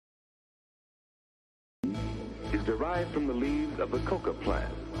derived from the leaves of the coca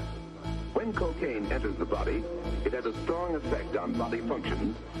plant. When cocaine enters the body, it has a strong effect on body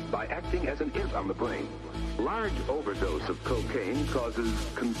functions by acting as an irritant on the brain. Large overdose of cocaine causes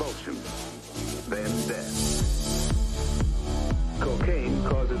convulsions, then death. Cocaine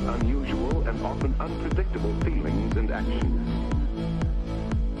causes unusual and often unpredictable feelings and actions.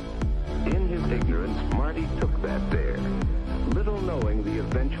 In his ignorance, Marty took that dare, little knowing the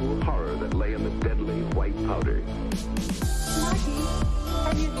eventual horror that lay in the deadly white powder. Marty,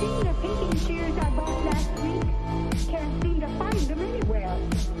 have you seen the painting shears I bought last week? Can't seem to find them anywhere.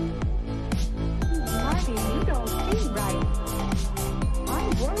 Marty, you don't seem right. I'm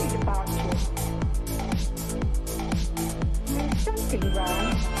worried about you. There's something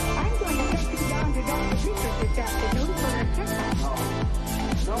wrong. I'm going to take you down to Dr. Vickers this afternoon for a checkup.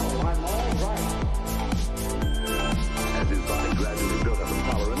 No, I'm all right. As his body gradually built up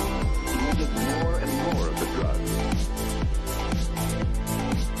intolerance, he needed more and more of the drug.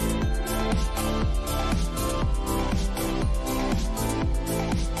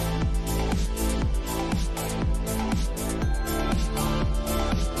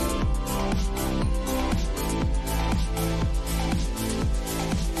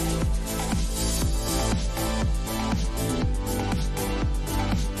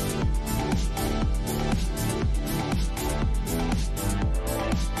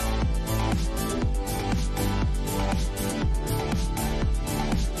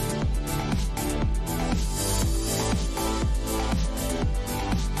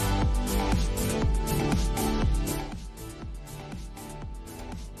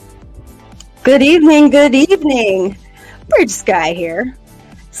 Good evening, good evening. Bridge Sky here.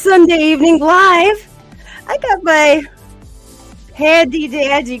 Sunday evening live. I got my handy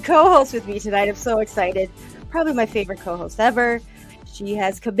dandy co-host with me tonight. I'm so excited. Probably my favorite co-host ever. She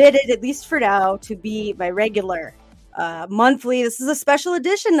has committed, at least for now, to be my regular monthly. This is a special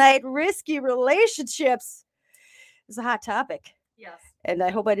edition night. Risky relationships. It's a hot topic. Yes. And I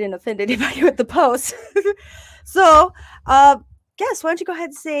hope I didn't offend anybody with the post. So, Guess, why don't you go ahead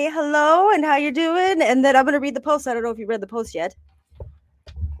and say hello and how you're doing? And then I'm going to read the post. I don't know if you read the post yet.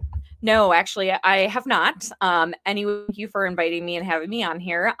 No, actually, I have not. Anyway, thank you for inviting me and having me on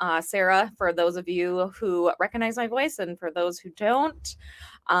here. Sarah, for those of you who recognize my voice and for those who don't,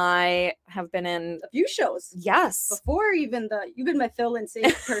 I have been in A few shows. Yes. Before even you've been my fill-in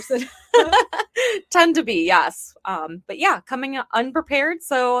safe person. Tend to be, yes. But yeah, coming unprepared.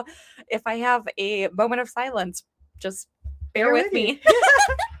 So if I have a moment of silence, just bear with me.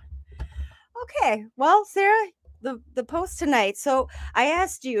 Okay. Well, Sarah, the post tonight. So I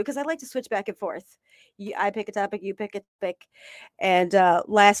asked you, because I like to switch back and forth. I pick a topic, you pick a topic. And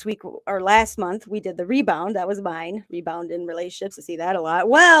last month, we did the rebound. That was mine. Rebound in relationships. I see that a lot.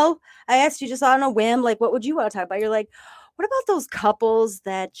 Well, I asked you just on a whim, like, what would you want to talk about? You're like, what about those couples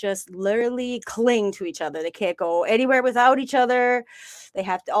that just literally cling to each other? They can't go anywhere without each other. They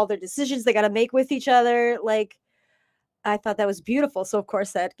have all their decisions they got to make with each other. Like, I thought that was beautiful. So, of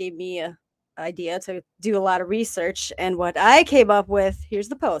course, that gave me an idea to do a lot of research. And what I came up with, here's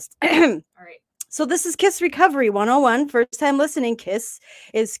the post. All right. So this is KISS Recovery 101. First time listening, KISS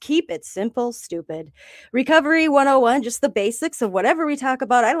is keep it simple, stupid. Recovery 101, just the basics of whatever we talk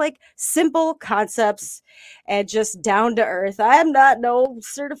about. I like simple concepts and just down to earth. I'm not no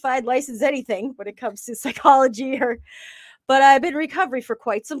certified licensed anything when it comes to psychology, but I've been in recovery for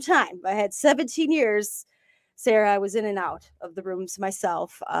quite some time. I had 17 years. Sarah, I was in and out of the rooms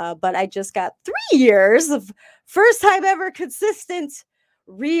myself, but I just got 3 years of first time ever consistent,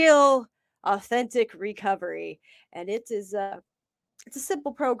 real, authentic recovery. And it's a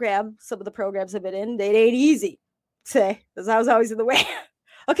simple program. Some of the programs I've been in, they ain't easy. Say, because I was always in the way.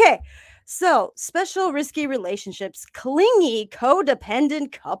 Okay, so special risky relationships, clingy,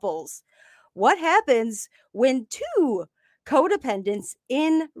 codependent couples. What happens when two codependents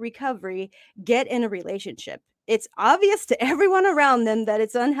in recovery get in a relationship? It's obvious to everyone around them that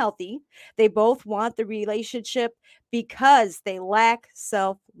it's unhealthy. They both want the relationship because they lack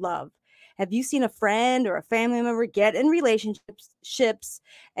self-love. Have you seen a friend or a family member get in relationships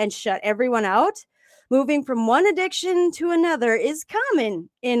and shut everyone out? Moving from one addiction to another is common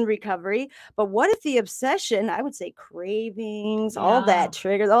in recovery. But what if the obsession, I would say cravings, all that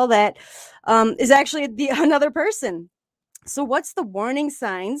triggers, all that is actually another person? So what's the warning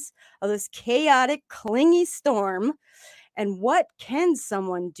signs of this chaotic, clingy storm? And what can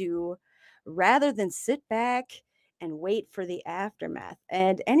someone do rather than sit back and wait for the aftermath?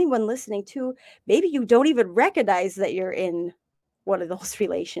 And anyone listening to, maybe you don't even recognize that you're in one of those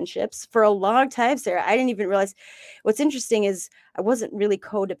relationships. For a long time, Sarah, I didn't even realize. What's interesting is I wasn't really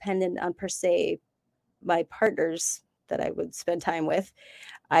codependent on per se my partners that I would spend time with,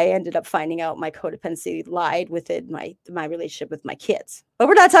 I ended up finding out my codependency lied within my relationship with my kids. But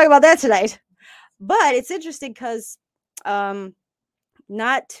we're not talking about that tonight. But it's interesting because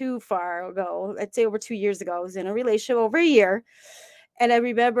not too far ago, I'd say over 2 years ago, I was in a relationship over a year. And I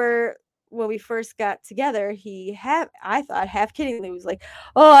remember when we first got together, I thought half kiddingly was like,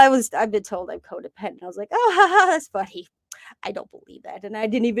 "Oh, I've been told I'm codependent." I was like, "Oh, haha, that's funny." I don't believe that. And I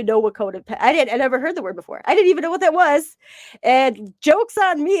didn't even know what codependent, I never heard the word before. I didn't even know what that was. And joke's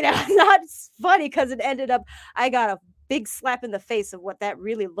on me. That's not funny because it ended up, I got a big slap in the face of what that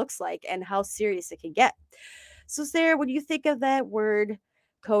really looks like and how serious it can get. So, Sarah, when you think of that word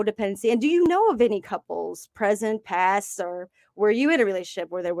codependency, and do you know of any couples, present, past, or were you in a relationship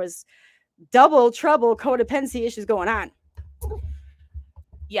where there was double trouble codependency issues going on?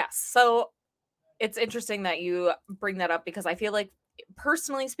 Yes. So it's interesting that you bring that up because I feel like,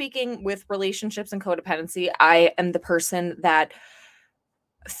 personally speaking, with relationships and codependency, I am the person that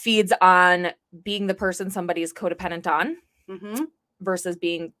feeds on being the person somebody is codependent on versus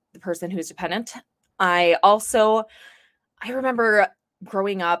being the person who's dependent. I remember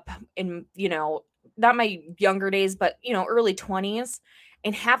growing up in, not my younger days, but, early 20s,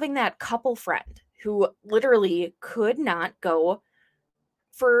 and having that couple friend who literally could not go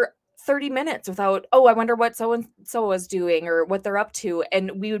for 30 minutes without, oh, I wonder what so and so was doing or what they're up to.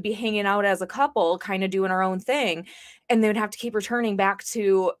 And we would be hanging out as a couple, kind of doing our own thing. And they would have to keep returning back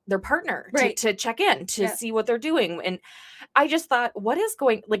to their partner to check in, to see what they're doing. And I just thought,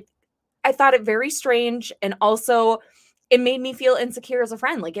 I thought it very strange. And also it made me feel insecure as a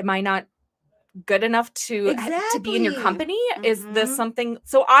friend. Like, am I not good enough to be in your company? Is this something?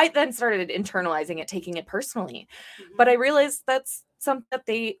 So I then started internalizing it, taking it personally. But I realized that's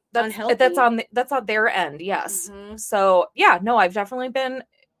something that's on their end. Yes. So yeah, no, I've definitely been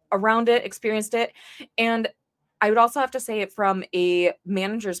around it, experienced it. And I would also have to say it from a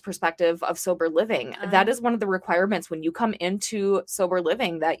manager's perspective of sober living. That is one of the requirements when you come into sober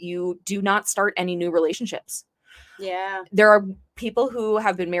living, that you do not start any new relationships. Yeah. There are people who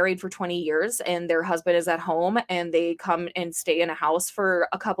have been married for 20 years and their husband is at home and they come and stay in a house for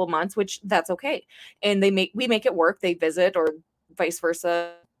a couple months, which that's okay. And we make it work. They visit or vice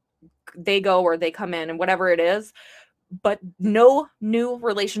versa. They go or they come in and whatever it is. But no new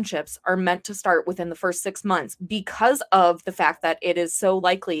relationships are meant to start within the first 6 months because of the fact that it is so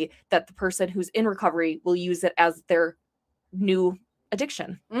likely that the person who's in recovery will use it as their new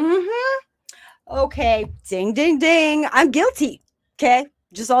addiction. Okay, ding, ding, ding. I'm guilty. Okay,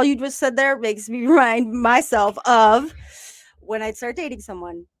 just all you just said there makes me remind myself of when I'd start dating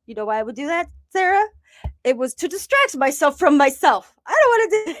someone. You know why I would do that, Sarah? It was to distract myself from myself. I don't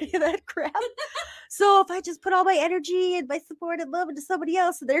want to do any of that crap. So if I just put all my energy and my support and love into somebody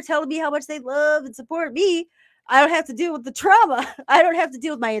else, and they're telling me how much they love and support me, I don't have to deal with the trauma. I don't have to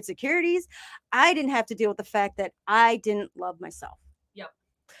deal with my insecurities. I didn't have to deal with the fact that I didn't love myself.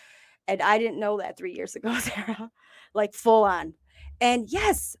 And I didn't know that 3 years ago, Sarah, like full on. And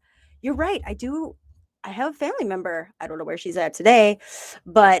yes, you're right. I have a family member. I don't know where she's at today,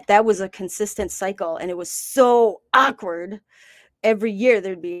 but that was a consistent cycle. And it was so awkward. Every year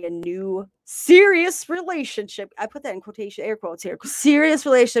there'd be a new serious relationship. I put that in quotation, air quotes here, serious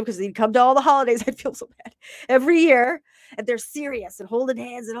relationship, because they'd come to all the holidays. I'd feel so bad every year. And they're serious and holding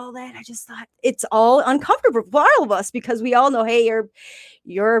hands and all that. I just thought it's all uncomfortable for all of us because we all know, hey,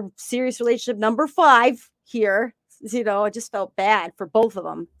 you're serious relationship number 5 here. I just felt bad for both of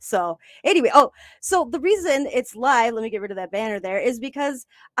them. So anyway, so the reason it's live, let me get rid of that banner there, is because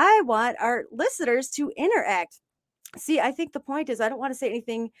I want our listeners to interact. See, I think the point is I don't want to say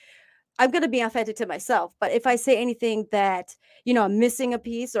anything. I'm going to be authentic to myself, but if I say anything that, I'm missing a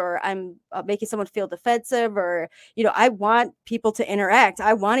piece or I'm making someone feel defensive or, I want people to interact.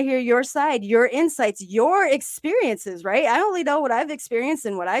 I want to hear your side, your insights, your experiences, right? I only know what I've experienced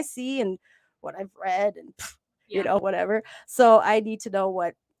and what I see and what I've read and, whatever. So I need to know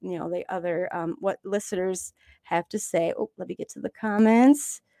what, the other, what listeners have to say. Oh, let me get to the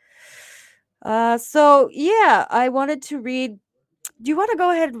comments. So yeah, I wanted to read. Do you want to go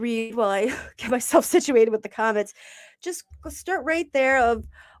ahead and read while I get myself situated with the comments? Just start right there of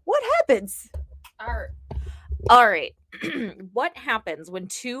what happens. All right. What happens when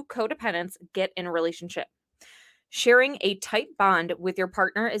 2 codependents get in a relationship? Sharing a tight bond with your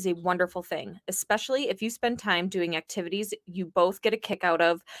partner is a wonderful thing, especially if you spend time doing activities you both get a kick out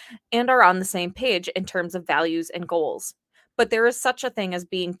of and are on the same page in terms of values and goals. But there is such a thing as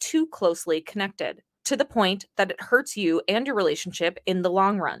being too closely connected, to the point that it hurts you and your relationship in the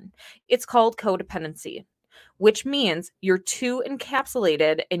long run. It's called codependency, which means you're too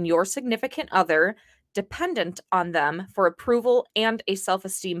encapsulated in your significant other dependent on them for approval and a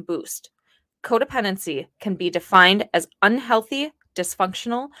self-esteem boost. Codependency can be defined as unhealthy,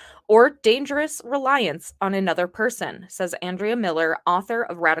 dysfunctional, or dangerous reliance on another person, says Andrea Miller, author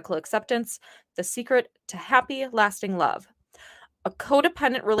of Radical Acceptance: The Secret to Happy, Lasting Love. A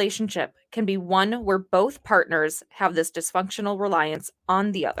codependent relationship can be one where both partners have this dysfunctional reliance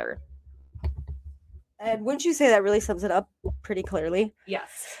on the other. And wouldn't you say that really sums it up pretty clearly?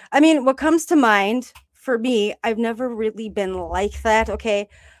 Yes. I mean, what comes to mind for me, I've never really been like that. Okay.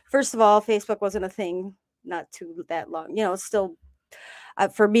 First of all, Facebook wasn't a thing not too that long. Still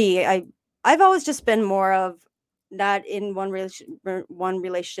for me, I've always just been more of not in one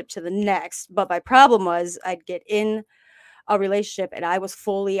relationship to the next. But my problem was I'd get in a relationship and I was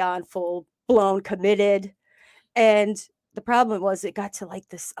full blown committed. And the problem was it got to like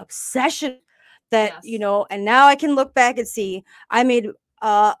this obsession that, Yes. and now I can look back and see I made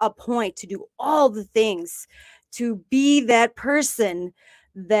a point to do all the things to be that person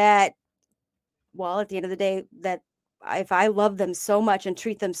that, well, at the end of the day, that if I love them so much and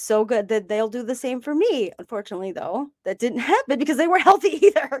treat them so good, that they'll do the same for me. Unfortunately, though, that didn't happen because they weren't healthy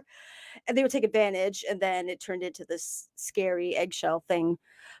either. And they would take advantage. And then it turned into this scary eggshell thing.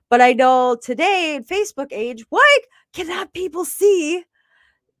 But I know today in Facebook age, why cannot people see?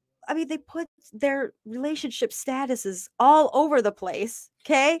 I mean, they put their relationship statuses all over the place.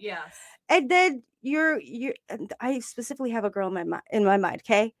 Okay. Yes. And then and I specifically have a girl in my mind.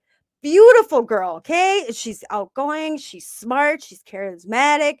 Okay. Beautiful girl. Okay. She's outgoing. She's smart. She's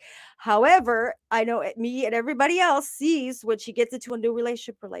charismatic. However, I know me and everybody else sees when she gets into a new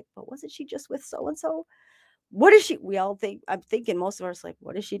relationship, we're like, but wasn't she just with so-and-so? What is she? We all think, I'm thinking most of us like,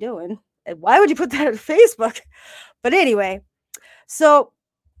 what is she doing? And why would you put that on Facebook? But anyway, so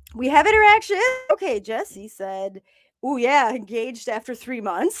we have interaction. Okay, Jesse said, oh yeah, engaged after 3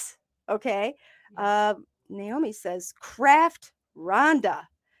 months. Okay. Naomi says, craft Rhonda.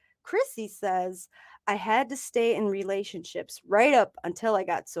 Chrissy says, I had to stay in relationships right up until I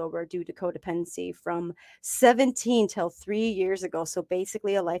got sober due to codependency from 17 till 3 years ago. So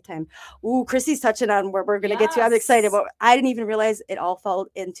basically a lifetime. Ooh, Chrissy's touching on where we're going to get to. I'm excited, but I didn't even realize it all fell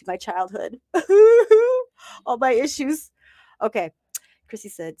into my childhood. All my issues. Okay. Chrissy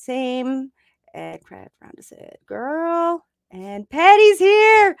said, same. And Craft Rhonda said, girl. And Patty's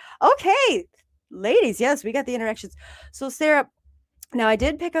here. Okay. Ladies, yes, we got the interactions. So Sarah, now I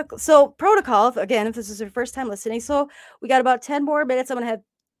did pick up, so protocol, again, if this is your first time listening, so we got about 10 more minutes. I'm going to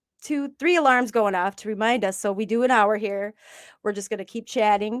have 3 alarms going off to remind us. So we do an hour here. We're just going to keep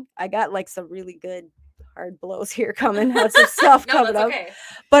chatting. I got like some really good hard blows here coming. Had some stuff coming up. Okay.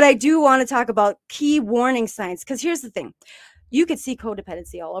 But I do want to talk about key warning signs, because here's the thing. You could see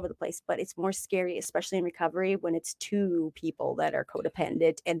codependency all over the place, but it's more scary, especially in recovery, when it's 2 people that are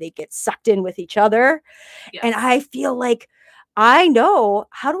codependent and they get sucked in with each other. Yes. And I feel like I know,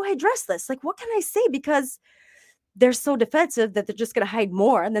 how do I address this? Like, what can I say? Because they're so defensive that they're just going to hide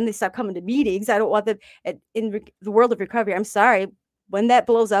more. And then they stop coming to meetings. I don't want them in the world of recovery. I'm sorry. When that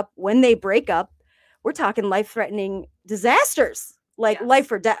blows up, when they break up, we're talking life-threatening disasters, like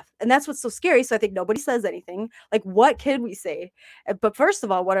life or death. And that's what's so scary. So I think nobody says anything. Like, what can we say? But first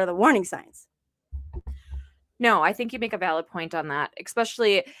of all, what are the warning signs? No, I think you make a valid point on that,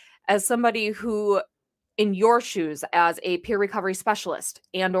 especially as somebody who, in your shoes as a peer recovery specialist,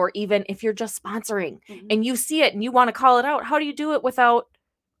 and or even if you're just sponsoring and you see it and you want to call it out, how do you do it without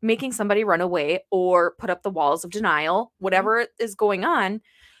making somebody run away or put up the walls of denial, whatever is going on,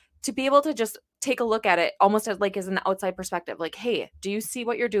 to be able to just take a look at it almost as an outside perspective, like, hey, do you see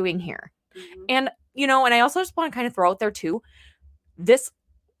what you're doing here? And, and I also just want to kind of throw out there too,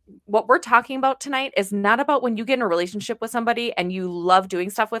 what we're talking about tonight is not about when you get in a relationship with somebody and you love doing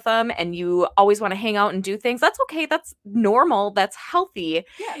stuff with them and you always want to hang out and do things. That's okay. That's normal. That's healthy.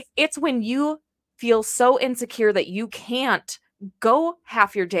 Yes. It's when you feel so insecure that you can't go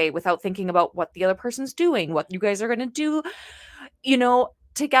half your day without thinking about what the other person's doing, what you guys are going to do,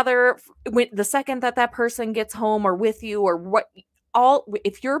 together the second that person gets home or with you, or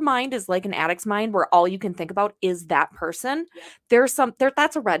if your mind is like an addict's mind where all you can think about is that person, that's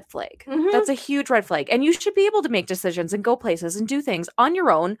a red flag. That's a huge red flag. And you should be able to make decisions and go places and do things on your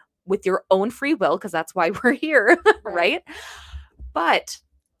own with your own free will, because that's why we're here, right? But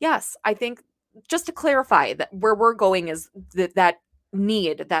yes, I think just to clarify that where we're going is that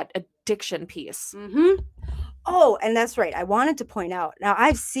need, that addiction piece. Oh, and that's right. I wanted to point out. Now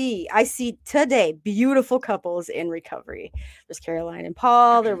I see today beautiful couples in recovery. There's Caroline and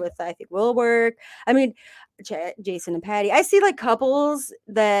Paul. They're with, I think, Will Work. I mean, Jason and Patty. I see like couples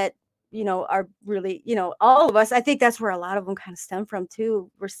that, are really, all of us. I think that's where a lot of them kind of stem from too.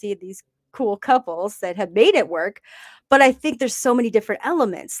 We're seeing these cool couples that have made it work. But I think there's so many different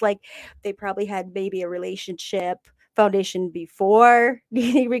elements. Like they probably had maybe a relationship foundation before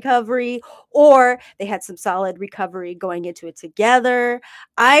needing recovery, or they had some solid recovery going into it together.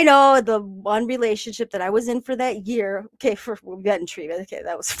 I know the one relationship that I was in for that year. Okay, for getting treatment. Okay,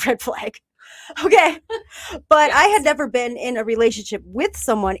 that was a red flag. Okay. But I had never been in a relationship with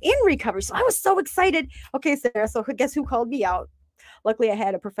someone in recovery. So I was so excited. Okay, Sarah. So guess who called me out? Luckily, I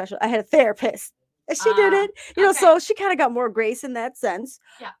had a therapist. And she did it, so she kind of got more grace in that sense.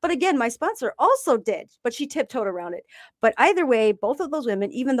 Yeah. But again, my sponsor also did, but she tiptoed around it. But either way, both of those women,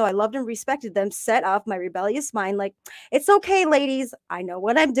 even though I loved and respected them, set off my rebellious mind like, it's okay, ladies. I know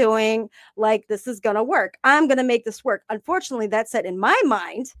what I'm doing. Like, this is going to work. I'm going to make this work. Unfortunately, that set in my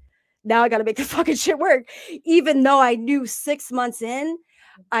mind, now I got to make the fucking shit work. Even though I knew 6 months in,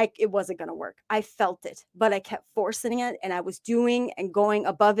 it wasn't going to work. I felt it, but I kept forcing it, and I was doing and going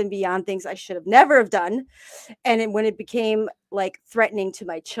above and beyond things I should have never have done. And when it became like threatening to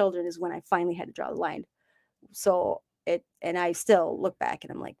my children is when I finally had to draw the line. So and I still look back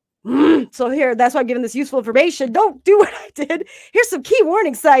and I'm like, so here, that's why I'm giving this useful information. Don't do what I did. Here's some key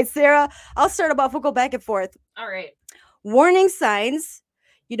warning signs, Sarah. I'll start them off. We'll go back and forth. All right. Warning signs.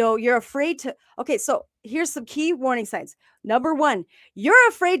 You're afraid to. Okay, so here's some key warning signs. Number 1, you're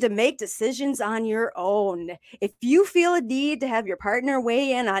afraid to make decisions on your own. If you feel a need to have your partner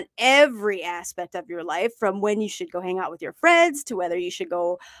weigh in on every aspect of your life, from when you should go hang out with your friends to whether you should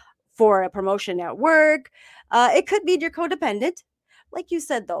go for a promotion at work, it could mean you're codependent. Like you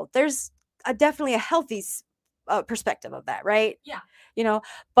said, though, there's definitely a healthy perspective of that, right? Yeah.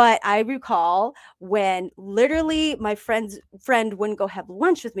 But I recall when literally my friend wouldn't go have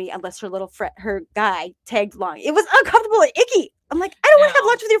lunch with me unless her guy tagged along. It was uncomfortable and icky. I'm like, I don't want to have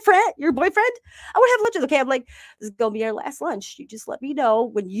lunch with your boyfriend. I want to have lunch with. Okay, I'm like, this is gonna be our last lunch. You just let me know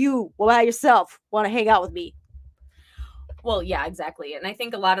when you by yourself want to hang out with me. Well, yeah, exactly. And I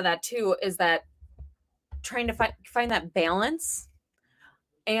think a lot of that too is that trying to find that balance.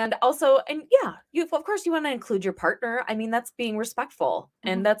 And also, of course you want to include your partner. I mean, that's being respectful,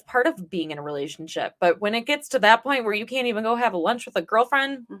 and that's part of being in a relationship. But when it gets to that point where you can't even go have a lunch with a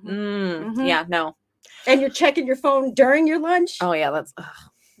girlfriend, yeah, no. And you're checking your phone during your lunch. Oh yeah, that's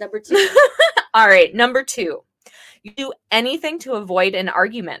number 2. All right, number 2. You do anything to avoid an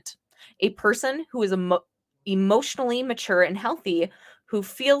argument. A person who is emotionally mature and healthy, who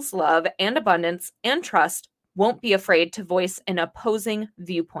feels love and abundance and trust, won't be afraid to voice an opposing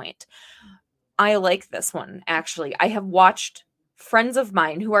viewpoint. I like this one, actually. I have watched friends of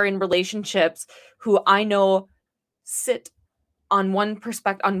mine who are in relationships who I know sit on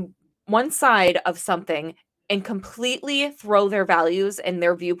on one side of something and completely throw their values and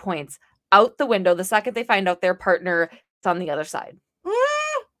their viewpoints out the window the second they find out their partner is on the other side.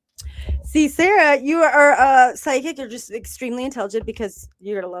 See, Sarah, you are psychic. You're just extremely intelligent because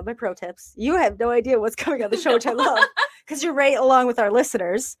you're going to love my pro tips. You have no idea what's coming on the show, which I love, because you're right along with our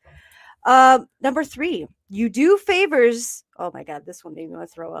listeners. Number 3, you do favors. Oh my God, this one made me want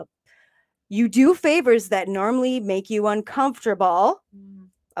to throw up. You do favors that normally make you uncomfortable.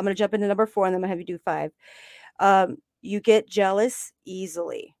 I'm going to jump into number 4 and then I'm going to have you do 5. You get jealous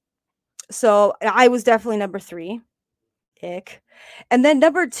easily. So I was definitely number 3. Ick. And then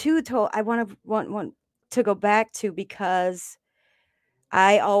number 2, I want to go back to, because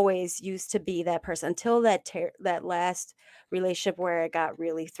I always used to be that person until that last relationship where it got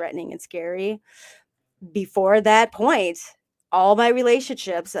really threatening and scary. Before that point, all my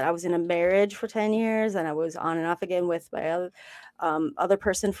relationships, I was in a marriage for 10 years and I was on and off again with my other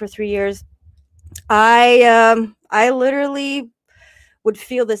person for 3 years. I literally would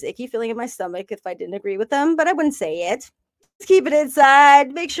feel this icky feeling in my stomach if I didn't agree with them, but I wouldn't say it. Keep it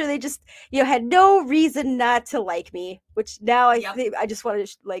inside, make sure they just had no reason not to like me, which now I just want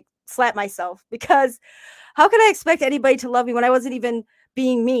to like slap myself, because how can I expect anybody to love me when I wasn't even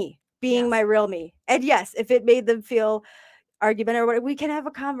being me, my real me? And yes, if it made them feel argument or whatever, we can have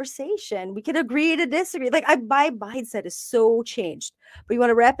a conversation, we can agree to disagree. Like my mindset is so changed. But you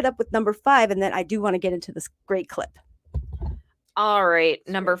want to wrap it up with number 5, and then I do want to get into this great clip. All right,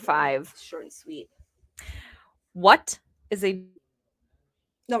 number 5, short and sweet. What is a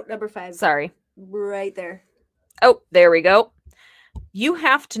number 5. Sorry. Right there. Oh, there we go. You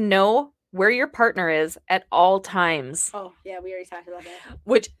have to know where your partner is at all times. Oh, yeah, we already talked about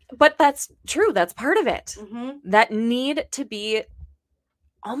that. But that's true. That's part of it. Mm-hmm. That need to be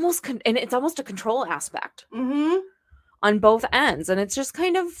almost, and it's almost a control aspect on both ends. And it's just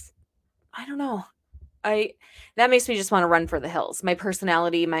kind of, I don't know. That makes me just want to run for the hills. My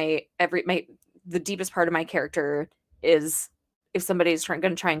personality, the deepest part of my character is if somebody's going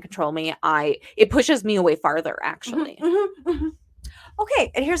to try and control me, it pushes me away farther, actually.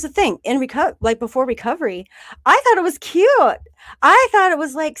 Okay, and here's the thing: before recovery, I thought it was cute. I thought it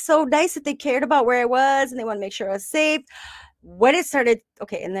was like so nice that they cared about where I was and they want to make sure I was safe. When it started,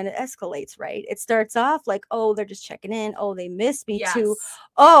 okay, and then it escalates, right? It starts off like, oh, they're just checking in. Oh, they missed me too.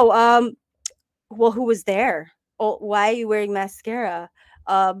 Oh, well, who was there? Oh, why are you wearing mascara?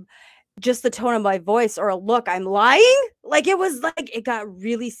 Just the tone of my voice or a look, I'm lying. Like it got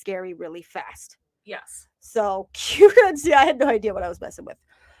really scary really fast. Yes. So cute. Yeah, I had no idea what I was messing with.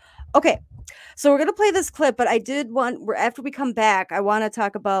 Okay, so we're gonna play this clip, but I did want after we come back, I want to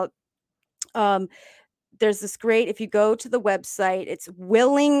talk about there's this great, if you go to the website, it's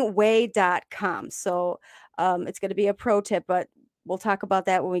willingway.com. So it's going to be a pro tip, but we'll talk about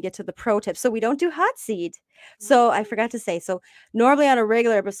that when we get to the pro tip. So we don't do hot seat. So I forgot to say, so normally on a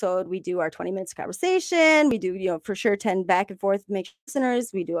regular episode, we do our 20 minutes conversation. We do, for sure 10 back and forth, make sure listeners,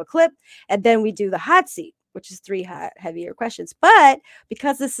 we do a clip, and then we do the hot seat, which is 3 hot, heavier questions. But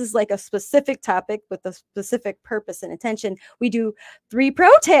because this is like a specific topic with a specific purpose and intention, we do 3 pro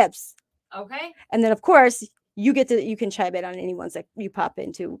tips. Okay. And then, of course, you can chime in on any ones that you pop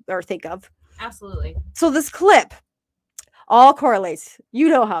into or think of. Absolutely. So this clip all correlates. You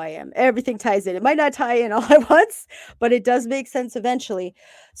know how I am. Everything ties in. It might not tie in all at once, but it does make sense eventually.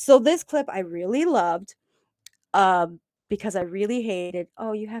 So this clip I really loved because I really hated,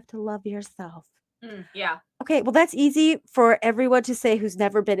 oh, you have to love yourself. Yeah. Okay, well, that's easy for everyone to say who's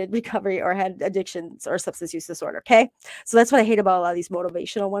never been in recovery or had addictions or substance use disorder, okay? So that's what I hate about a lot of these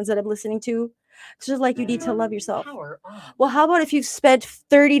motivational ones that I'm listening to. It's just like, you need to love yourself. Well, how about if you've spent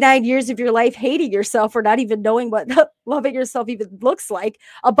 39 years of your life hating yourself or not even knowing what loving yourself even looks like?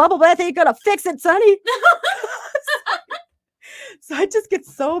 A bubble bath ain't gonna fix it, sonny. So I just get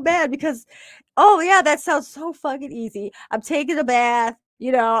so mad because, oh, yeah, that sounds so fucking easy. I'm taking a bath.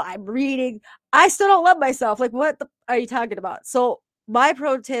 I'm reading. I still don't love myself. Like, what are you talking about? So my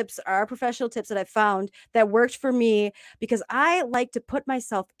pro tips are professional tips that I found that worked for me because I like to put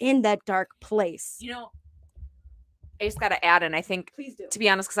myself in that dark place. I just got to add, and I think, Please do. To be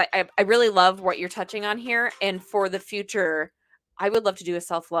honest, because I really love what you're touching on here. And for the future, I would love to do a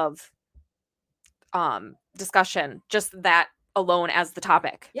self-love discussion, just that alone as the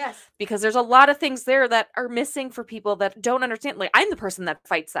topic. Yes. Because there's a lot of things there that are missing for people that don't understand. Like, I'm the person that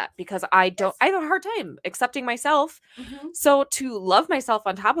fights that because I have a hard time accepting myself. Mm-hmm. So to love myself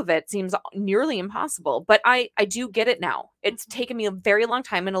on top of it seems nearly impossible. But I do get it now. It's taken me a very long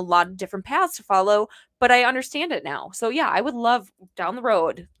time and a lot of different paths to follow, but I understand it now. So yeah, I would love down the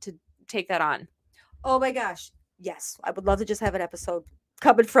road to take that on. Oh my gosh. Yes. I would love to just have an episode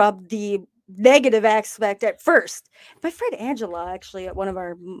coming from the negative aspect at first. My friend Angela, actually, at one of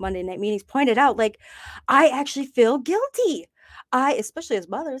our Monday night meetings, pointed out, like, I actually feel guilty. Especially as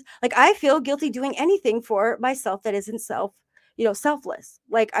mothers, like, I feel guilty doing anything for myself that isn't selfless.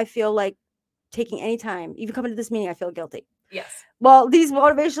 Like, I feel like taking any time, even coming to this meeting, I feel guilty. Yes. Well, these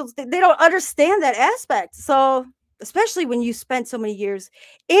motivations, they don't understand that aspect. So, especially when you spend so many years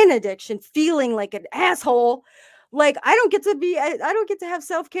in addiction, feeling like an asshole, like, I don't get to have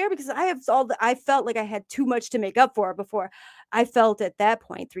self-care because I felt like I had too much to make up for before. I felt at that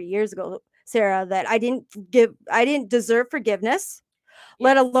point 3 years ago, Sarah, that I didn't deserve forgiveness,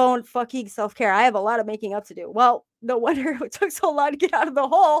 let alone fucking self-care. I have a lot of making up to do. Well, no wonder it took so long to get out of the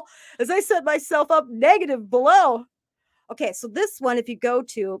hole as I set myself up negative below. Okay, so this one, if you go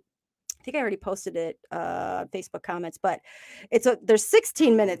to, I think I already posted it on Facebook comments, but there's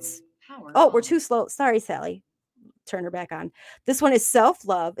 16 minutes. Oh, we're too slow. Sorry, Sally. Turn her back on. This one is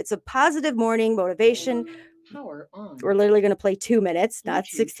self-love. It's a positive morning motivation. Power on. We're literally going to play 2 minutes, not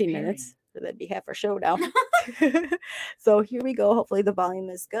YouTube 16 pairing. minutes. That'd be half our show now. So here we go. Hopefully the volume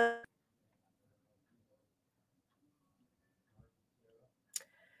is good.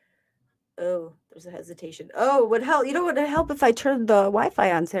 Oh, there's a hesitation. Oh, would help. You know what would help if I turned the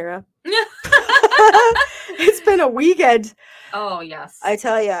Wi-Fi on, Sarah? It's been a weekend. Oh, yes. I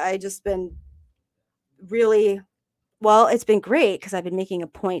tell you, I just been really, well, it's been great because I've been making a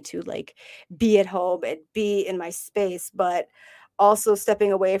point to, like, be at home and be in my space, but also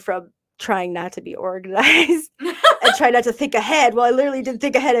stepping away from trying not to be organized and try not to think ahead. Well, I literally didn't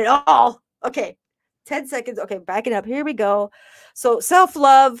think ahead at all. Okay, 10 seconds. Okay, backing up. Here we go. So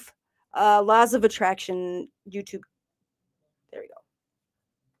self-love, laws of attraction, YouTube. There we go.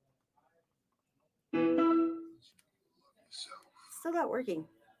 Still not working.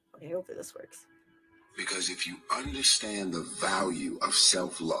 Okay, hopefully this works. Because if you understand the value of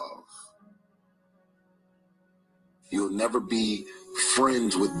self-love, you'll never be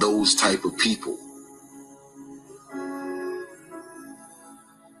friends with those type of people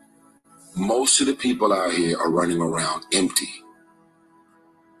Most of the people out here are running around empty.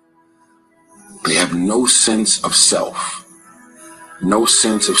 They have no sense of self, no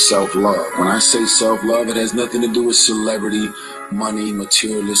sense of self-love. When I say self-love, it has nothing to do with celebrity, money,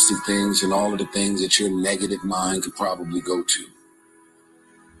 materialistic things, and all of the things that your negative mind could probably go to.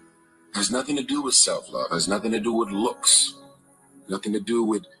 It has nothing to do with self-love. It has nothing to do with looks, nothing to do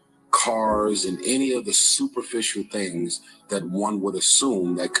with cars and any of the superficial things that one would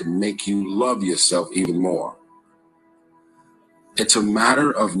assume that could make you love yourself even more. It's a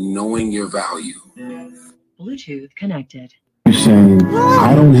matter of knowing your value. Bluetooth connected. You're saying,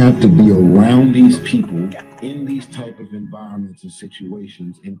 I don't have to be around these people in these type of environments and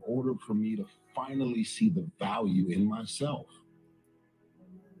situations in order for me to finally see the value in myself.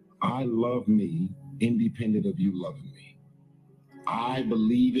 I love me independent of you loving me. I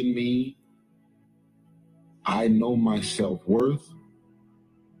believe in me. I know my self-worth.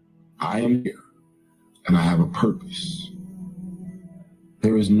 I am here and I have a purpose.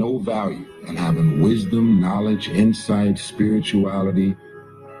 There is no value in having wisdom, knowledge, insight, spirituality,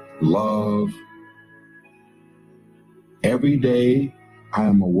 love. Every day, I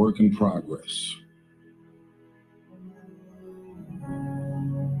am a work in progress.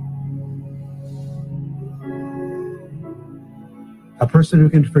 A person who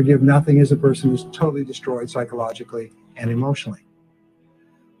can forgive nothing is a person who's totally destroyed psychologically and emotionally.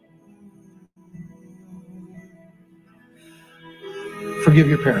 Forgive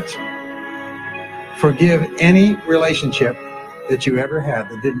your parents. Forgive any relationship that you ever had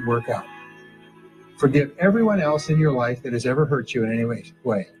that didn't work out. Forgive everyone else in your life that has ever hurt you in any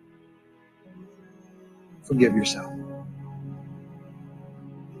way. Forgive yourself.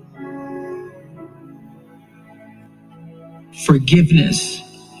 Forgiveness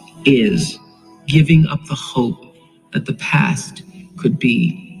is giving up the hope that the past could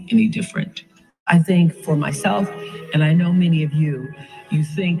be any different. I think for myself, and I know many of you, you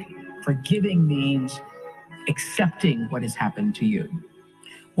think forgiving means accepting what has happened to you.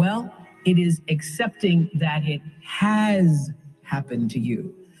 Well, it is accepting that it has happened to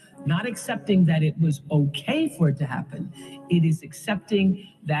you. Not accepting that it was okay for it to happen. It is accepting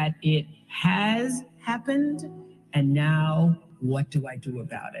that it has happened, and now what do I do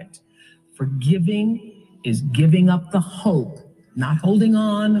about it? Forgiving is giving up the hope, not holding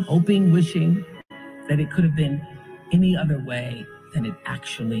on, hoping, wishing that it could have been any other way than it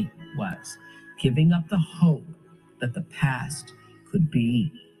actually was. Giving up the hope that the past could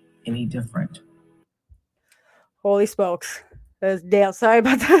be any different. Holy smokes. Dale, sorry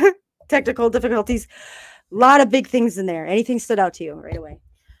about the technical difficulties. A lot of big things in there. Anything stood out to you right away?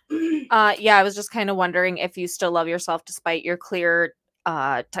 Yeah, I was just kind of wondering if you still love yourself despite your clear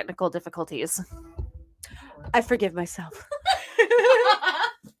technical difficulties. I forgive myself.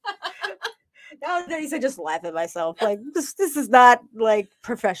 Nowadays, I just laugh at myself. Like, this is not, like,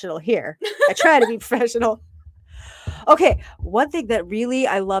 professional here. I try to be professional. Okay, one thing that really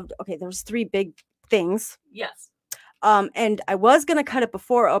I loved, okay, there was 3 big things. Yes. And I was going to cut it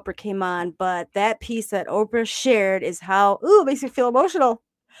before Oprah came on, but that piece that Oprah shared is how, it makes me feel emotional,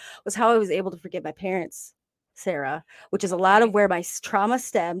 was how I was able to forgive my parents, Sarah, which is a lot of where my trauma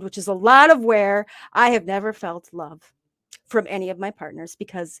stemmed, which is a lot of where I have never felt love from any of my partners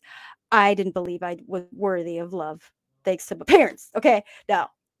because I didn't believe I was worthy of love thanks to my parents. Okay, now,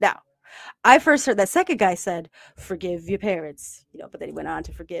 I first heard that second guy said, forgive your parents, but then he went on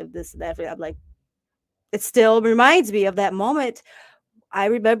to forgive this and that. I'm like, it still reminds me of that moment. I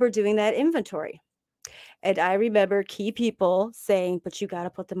remember doing that inventory. And I remember key people saying, but you got to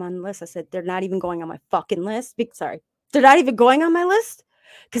put them on the list. I said, they're not even going on my fucking list. Sorry. They're not even going on my list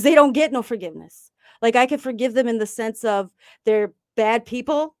because they don't get no forgiveness. Like, I can forgive them in the sense of they're bad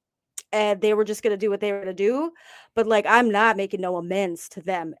people and they were just going to do what they were going to do. But, like, I'm not making no amends to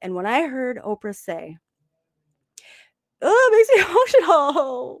them. And when I heard Oprah say, it makes me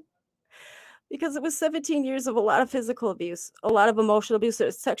emotional. Because it was 17 years of a lot of physical abuse, a lot of emotional abuse,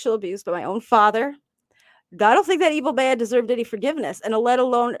 sexual abuse by my own father. I don't think that evil man deserved any forgiveness. And let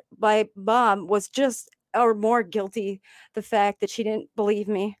alone my mom was just or more guilty the fact that she didn't believe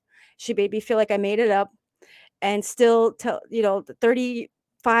me. She made me feel like I made it up. And still,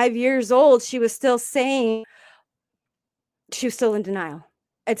 35 years old, she was still saying, she was still in denial.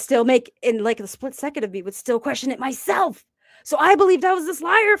 And still in like the split second of me, would still question it myself. So I believed I was this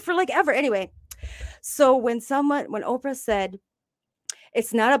liar for like ever. Anyway, so when Oprah said,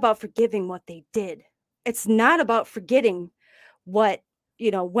 it's not about forgiving what they did. It's not about forgetting what,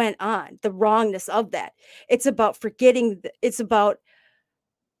 went on, the wrongness of that. It's about forgetting. It's about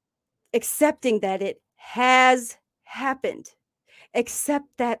accepting that it has happened. accept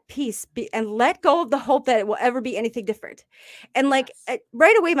that peace and let go of the hope that it will ever be anything different. And like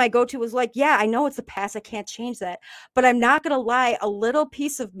right away, my go-to was like, yeah, I know it's the past. I can't change that, but I'm not going to lie. A little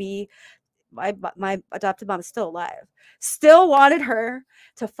piece of me, my adopted mom is still alive, still wanted her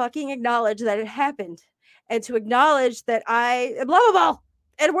to fucking acknowledge that it happened and to acknowledge that I am lovable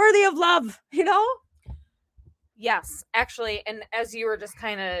and worthy of love, you know? Yes, actually, and as you were just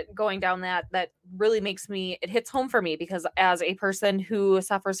kind of going down that really makes me, it hits home for me, because as a person who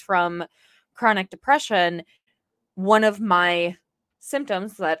suffers from chronic depression, one of my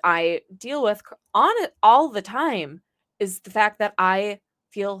symptoms that I deal with on it all the time is the fact that I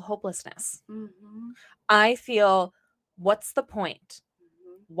feel hopelessness. I feel, what's the point?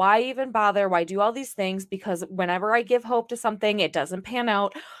 Why even bother? Why do all these things? Because whenever I give hope to something, it doesn't pan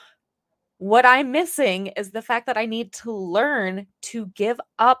out. What I'm missing is the fact that I need to learn to give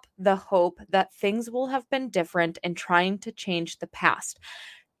up the hope that things will have been different and trying to change the past.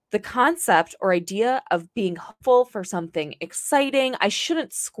 The concept or idea of being hopeful for something exciting, I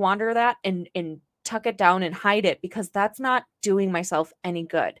shouldn't squander that and tuck it down and hide it, because that's not doing myself any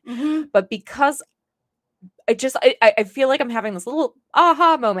good. But because I feel like I'm having this little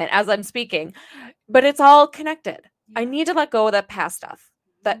aha moment as I'm speaking, but it's all connected. I need to let go of that past stuff,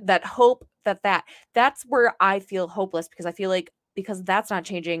 that hope, that's where I feel hopeless, because I feel like, because that's not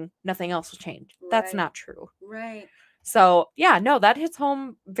changing, nothing else will change. That's not true. Right. So yeah, no, that hits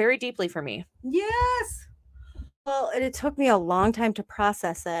home very deeply for me. Yes. Well, and it took me a long time to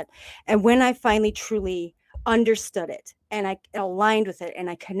process that. And when I finally truly understood it and I aligned with it and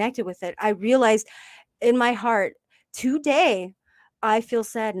I connected with it, I realized in my heart today, I feel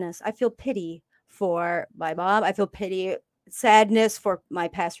sadness. I feel pity for my mom. I feel sadness for my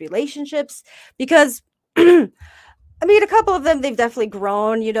past relationships, because I mean, a couple of them, they've definitely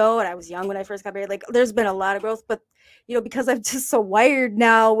grown, you know, and I was young when I first got married. Like, there's been a lot of growth, but, you know, because I'm just so wired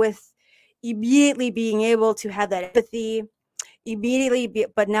now with immediately being able to have that empathy,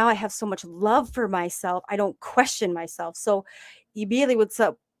 but now I have so much love for myself. I don't question myself. So immediately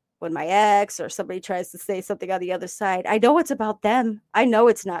when my ex or somebody tries to say something on the other side, I know it's about them. I know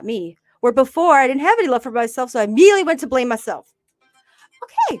it's not me. Where before I didn't have any love for myself, so I immediately went to blame myself.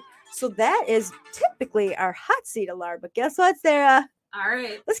 Okay. So that is typically our hot seat alarm. But guess what, Sarah? All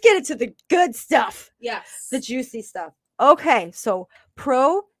right. Let's get into the good stuff. Yes. The juicy stuff. Okay. So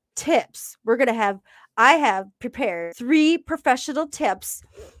pro tips. I have prepared 3 professional tips.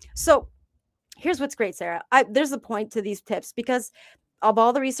 So here's what's great, Sarah. There's a point to these tips, because of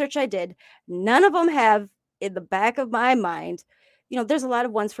all the research I did, none of them have in the back of my mind, you know, there's a lot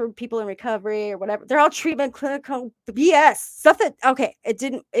of ones for people in recovery or whatever. They're all treatment, clinical BS stuff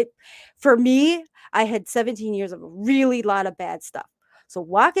for me, I had 17 years of a really lot of bad stuff. So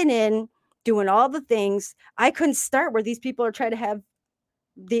walking in, doing all the things, I couldn't start where these people are trying to have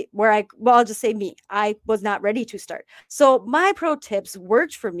I'll just say me. I was not ready to start. So my pro tips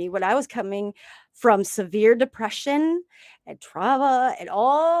worked for me when I was coming from severe depression and trauma and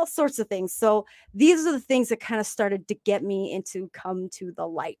all sorts of things. So these are the things that kind of started to get me into come to the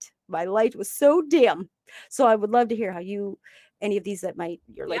light. My light was so dim. So I would love to hear how any of these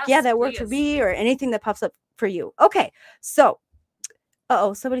you're like, yeah, that worked for me, or anything that pops up for you. Okay. So,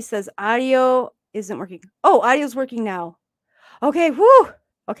 somebody says audio isn't working. Oh, audio's working now. Okay. Whoo.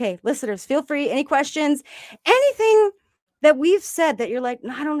 Okay, listeners, feel free. Any questions, anything that we've said that you're like,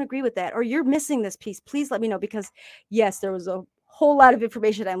 no, I don't agree with that, or you're missing this piece, please let me know, because yes, there was a whole lot of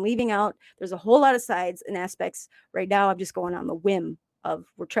information I'm leaving out. There's a whole lot of sides and aspects. Right now, I'm just going on the whim of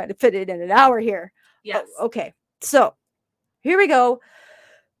we're trying to fit it in an hour here. Yes. Okay, so here we go.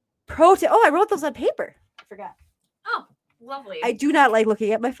 I wrote those on paper. I forgot. Oh, lovely. I do not like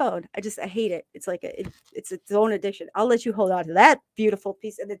looking at my phone. I hate it. It's like it's its own addiction. I'll let you hold on to that beautiful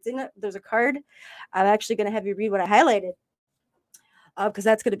piece. And there's a card. I'm actually going to have you read what I highlighted, because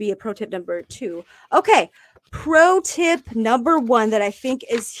that's going to be a pro tip number 2. Okay. Pro tip number 1 that I think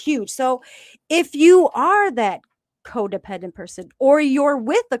is huge. So if you are that codependent person, or you're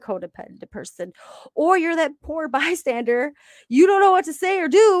with a codependent person, or you're that poor bystander, you don't know what to say or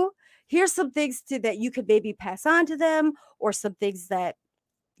do, here's some things that you could maybe pass on to them, or some things that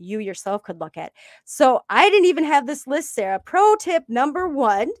you yourself could look at. So I didn't even have this list, Sarah. Pro tip number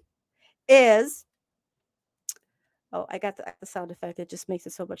 1 is, I got the sound effect. It just makes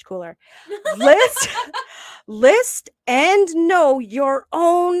it so much cooler. List and know your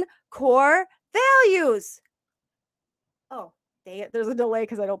own core values. Oh, dang it. There's a delay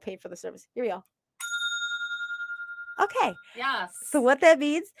because I don't pay for the service. Here we go. Okay. Yes. So what that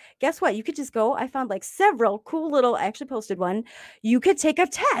means, guess what? You could just go. I found like several cool little, I actually posted one. You could take a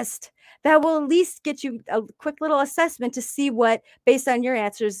test that will at least get you a quick little assessment to see what, based on your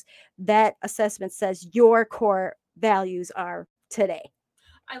answers, that assessment says your core values are today.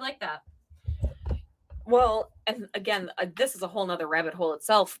 I like that. Well, and again, this is a whole nother rabbit hole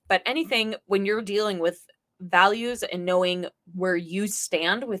itself, but anything when you're dealing with values and knowing where you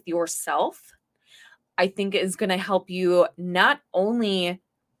stand with yourself, I think is going to help you not only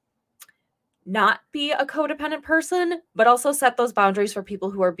not be a codependent person, but also set those boundaries for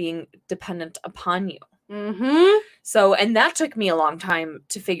people who are being dependent upon you. Mm-hmm. So, and that took me a long time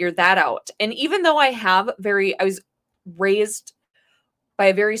to figure that out. And even though I was raised by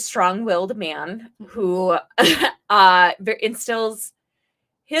a very strong-willed man who instills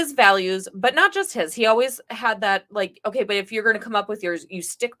his values, but not just his. He always had that, like, okay, but if you're going to come up with yours, you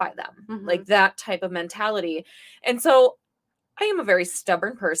stick by them, like that type of mentality. And so I am a very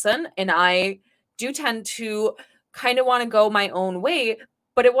stubborn person, and I do tend to kind of want to go my own way.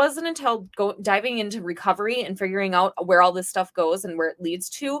 But it wasn't until diving into recovery and figuring out where all this stuff goes and where it leads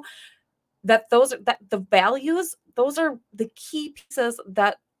to that the values, those are the key pieces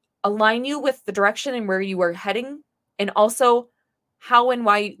that align you with the direction and where you are heading, and also how and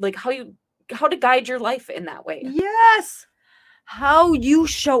why, like how to guide your life in that way. Yes. How you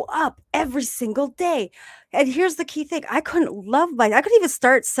show up every single day. And here's the key thing. I couldn't even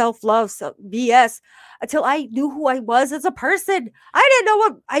start self-love, BS, until I knew who I was as a person. I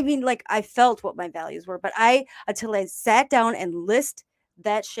didn't know I felt what my values were, but until I sat down and list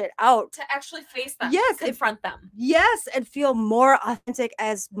that shit out. To actually face them. Yes. Confront them. Yes. And feel more authentic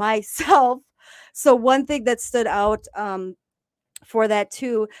as myself. So one thing that stood out, for that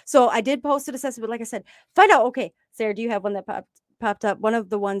too. So I did post an assessment, but like I said, find out, okay, Sarah, do you have one that popped up? One of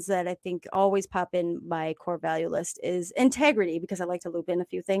the ones that I think always pop in my core value list is integrity, because I like to loop in a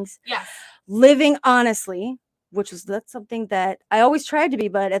few things. Yes. Living honestly, that's something that I always tried to be,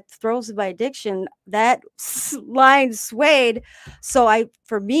 but at the throes of my addiction, that line swayed. So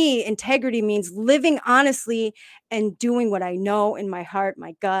for me, integrity means living honestly and doing what I know in my heart,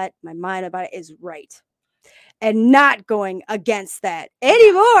 my gut, my mind about it is right. And not going against that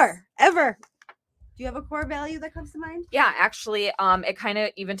anymore, ever. Do you have a core value that comes to mind? Yeah, actually, it kind of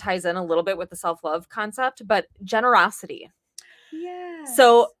even ties in a little bit with the self-love concept, but generosity. Yeah.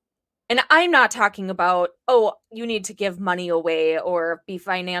 So, and I'm not talking about, oh, you need to give money away or be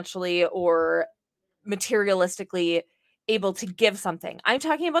financially or materialistically able to give something. I'm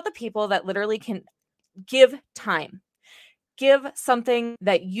talking about the people that literally can give time. Give something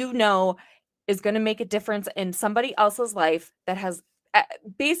that you know is going to make a difference in somebody else's life, that has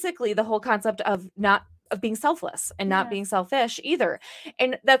basically the whole concept of being selfless and not being selfish either.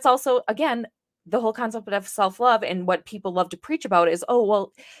 And that's also, again, the whole concept of self-love, and what people love to preach about is, oh,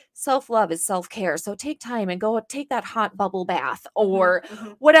 well, self-love is self-care. So take time and go take that hot bubble bath or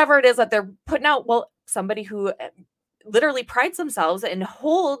whatever it is that they're putting out. Well, somebody who literally prides themselves and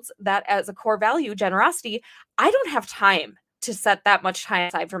holds that as a core value, generosity, I don't have time to set that much time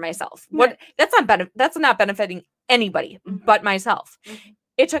aside for myself. What that's not benefiting anybody but myself.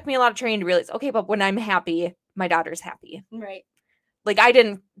 It took me a lot of training to realize, okay, but when I'm happy, my daughter's happy. Right. Like I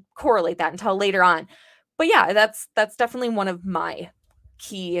didn't correlate that until later on. But yeah, that's definitely one of my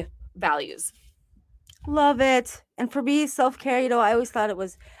key values. Love it. And for me, self-care, I always thought it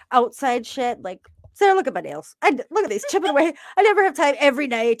was outside shit. Like, Sarah, look at my nails. Look at these chipping away. I never have time every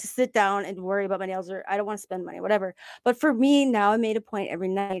night to sit down and worry about my nails, or I don't want to spend money, whatever. But for me now, I made a point every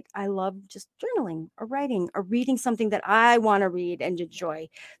night. I love just journaling or writing or reading something that I want to read and enjoy.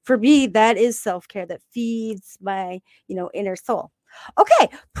 For me, that is self-care that feeds my, inner soul. Okay.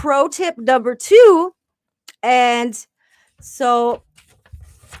 Pro tip number 2. And so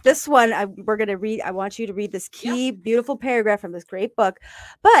this one we're going to read. I want you to read this key, beautiful paragraph from this great book.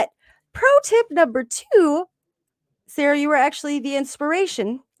 But pro tip number 2, Sarah, you were actually the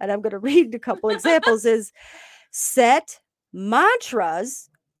inspiration, and I'm going to read a couple examples, is set mantras.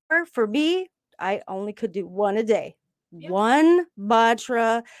 Or for me, I only could do one a day. One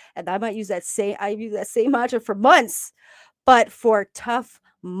mantra, and I use that same mantra for months, but for tough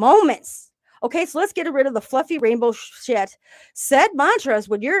moments. Okay, so let's get rid of the fluffy rainbow shit. Set mantras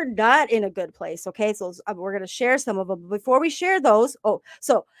when you're not in a good place. Okay, so we're going to share some of them. Before we share those,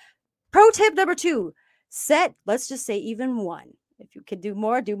 pro tip number 2, let's just say even one. If you can do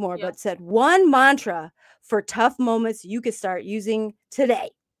more, do more. But set one mantra for tough moments you could start using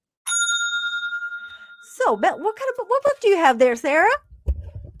today. So, what book do you have there, Sarah?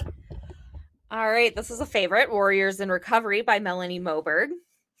 All right, this is a favorite, Warriors in Recovery by Melanie Moberg.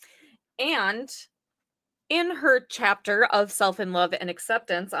 And in her chapter of self and love and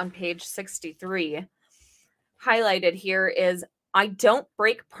acceptance on page 63, highlighted here is, I don't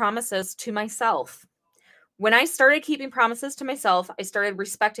break promises to myself. When I started keeping promises to myself, I started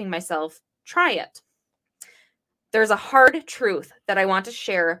respecting myself. Try it. There's a hard truth that I want to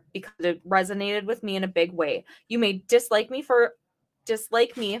share because it resonated with me in a big way. You may dislike me for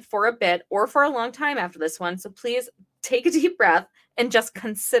a bit or for a long time after this one, so please take a deep breath and just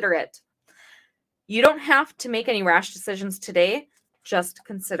consider it. You don't have to make any rash decisions today. Just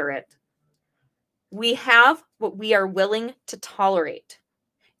consider it. We have what we are willing to tolerate.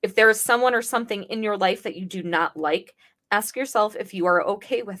 If there is someone or something in your life that you do not like, ask yourself if you are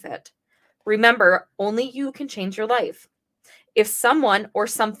okay with it. Remember, only you can change your life. If someone or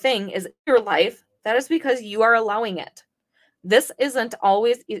something is in your life, that is because you are allowing it. This isn't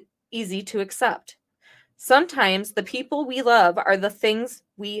always easy to accept. Sometimes the people we love are the things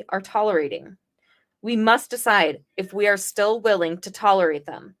we are tolerating. We must decide if we are still willing to tolerate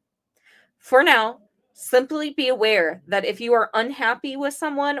them. For now, simply be aware that if you are unhappy with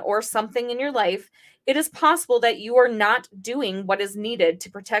someone or something in your life, it is possible that you are not doing what is needed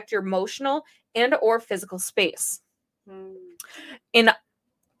to protect your emotional and or physical space. And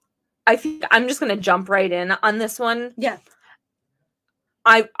I think I'm just going to jump right in on this one. Yeah.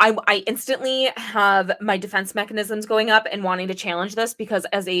 I instantly have my defense mechanisms going up and wanting to challenge this, because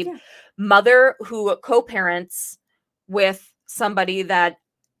as a mother who co-parents with somebody that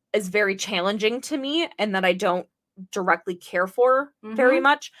is very challenging to me and that I don't directly care for very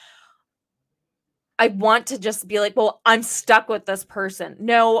much, I want to just be like, well, I'm stuck with this person.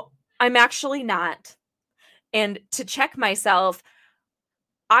 No, I'm actually not. And to check myself,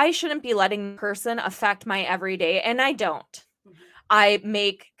 I shouldn't be letting the person affect my everyday, and I don't. I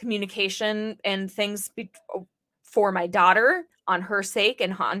make communication and things for my daughter on her sake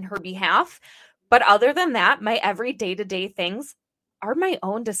and on her behalf. But other than that, my every day-to-day things are my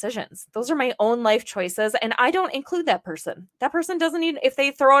own decisions. Those are my own life choices. And I don't include that person. That person doesn't need, if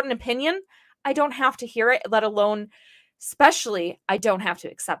they throw out an opinion, I don't have to hear it, let alone, especially, I don't have to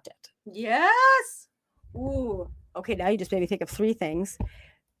accept it. Yes. Ooh. Okay, now you just made me think of three things.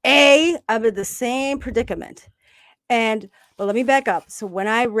 I'm in the same predicament. But let me back up. So when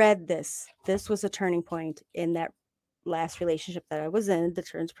I read this was a turning point in that last relationship that I was in that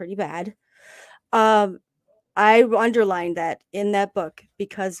turns pretty bad. I underlined that in that book,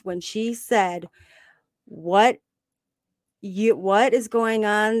 because when she said, what is going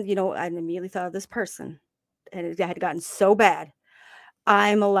on, I immediately thought of this person, and it had gotten so bad.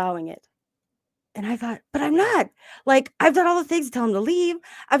 I'm allowing it. And I thought, but I'm not. Like, I've done all the things to tell him to leave.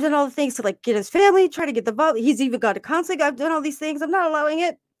 I've done all the things to get his family, try to get the vote. He's even got to counseling. I've done all these things. I'm not allowing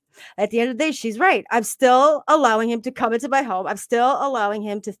it. At the end of the day, she's right. I'm still allowing him to come into my home. I'm still allowing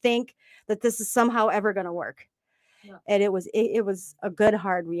him to think that this is somehow ever going to work. Yeah. And it was a good,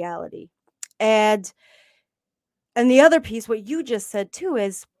 hard reality. And the other piece, what you just said too,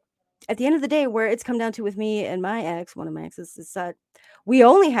 is at the end of the day, where it's come down to with me and my ex, one of my exes, is that we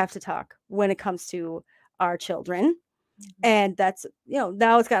only have to talk when it comes to our children. And that's,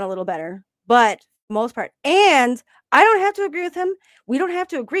 now it's gotten a little better, but for the most part, and I don't have to agree with him. We don't have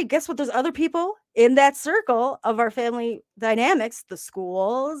to agree. Guess what? There's other people in that circle of our family dynamics, the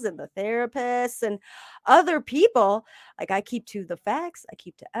schools and the therapists and other people. Like, I keep to the facts, I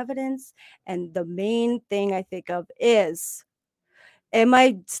keep to evidence. And the main thing I think of is, am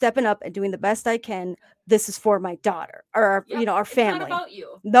I stepping up and doing the best I can? This is for my daughter or our family. It's not about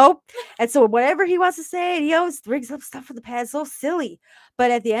you. Nope. And so whatever he wants to say, he always brings up stuff from the past. So silly.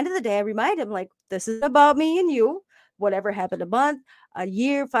 But at the end of the day, I remind him, like, this is about me and you. Whatever happened a month, a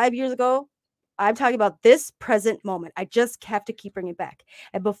year, 5 years ago, I'm talking about this present moment. I just have to keep bringing it back.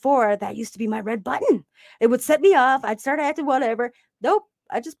 And before, that used to be my red button. It would set me off. I'd start acting whatever. Nope.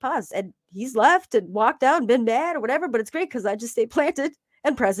 I just paused, and he's left and walked out and been mad or whatever, but it's great because I just stay planted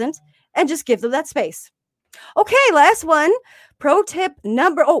and present and just give them that space. Okay, last one. Pro tip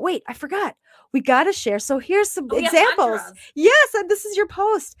number, oh wait, I forgot. We got to share. So here's some examples. Yes, and this is your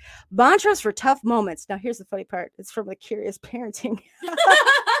post. Mantras for tough moments. Now here's the funny part. It's from the Curious Parenting.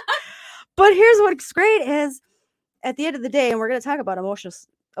 But here's what's great is, at the end of the day, and we're going to talk about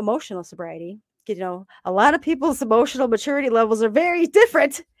emotional sobriety. A lot of people's emotional maturity levels are very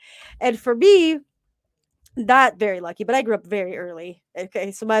different. And for me, not very lucky, but I grew up very early.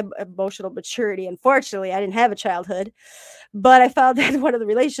 Okay. So my emotional maturity, unfortunately, I didn't have a childhood, but I found that one of the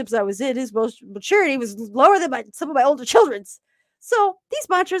relationships I was in, his maturity was lower than some of my older children's. So these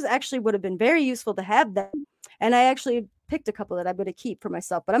mantras actually would have been very useful to have them. And I actually picked a couple that I'm going to keep for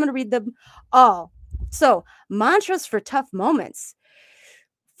myself, but I'm going to read them all. So, mantras for tough moments.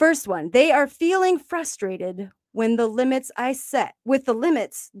 First one, they are feeling frustrated when the limits I set, with the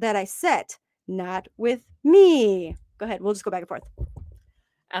limits that I set, not with me. Go ahead. We'll just go back and forth.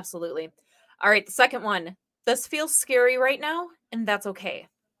 Absolutely. All right. The second one. This feels scary right now, and that's okay.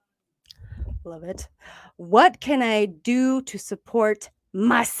 Love it. What can I do to support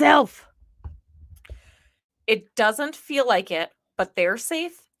myself? It doesn't feel like it, but they're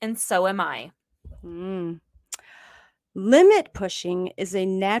safe, and so am I. Limit pushing is a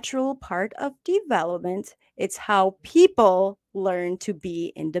natural part of development. It's how people learn to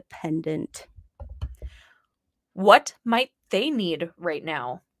be independent. What might they need right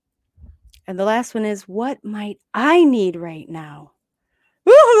now? And the last one is, what might I need right now?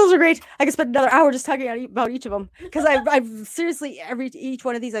 Ooh, those are great. I could spend another hour just talking about each of them, because I've seriously, each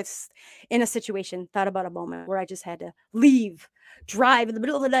one of these, I've in a situation thought about a moment where I just had to leave, drive in the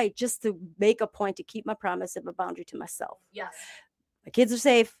middle of the night just to make a point to keep my promise and my boundary to myself. Yes. My kids are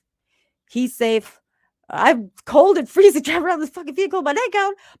safe. He's safe. I'm cold and freezing driving around this fucking vehicle with my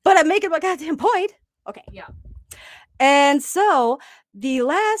nightgown, but I'm making my goddamn point. Okay. Yeah. And so the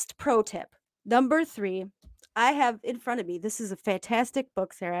last pro tip, number 3, I have in front of me. This is a fantastic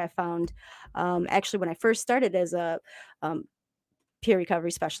book, Sarah, I found actually when I first started as a peer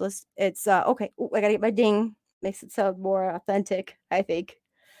recovery specialist. It's okay. Ooh, I gotta get my ding. Makes it sound more authentic, I think.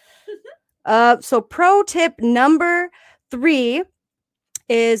 So pro tip number 3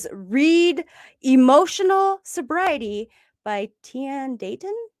 is read Emotional Sobriety by Tian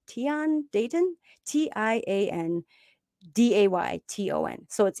Dayton. Tian Dayton. Tiandayton.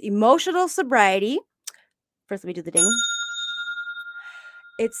 So it's Emotional Sobriety. First, let me do the ding.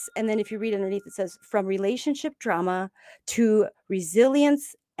 And then if you read underneath, it says from relationship drama to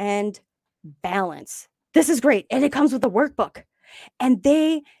resilience and balance. This is great. And it comes with a workbook. And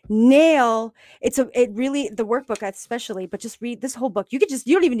they nail the workbook especially, but just read this whole book. You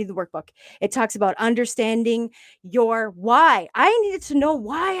don't even need the workbook. It talks about understanding your why. I needed to know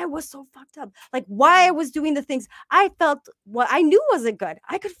why I was so fucked up, like why I was doing the things I felt what I knew wasn't good.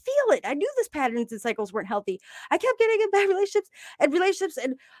 I could feel it. I knew these patterns and cycles weren't healthy. I kept getting in bad relationships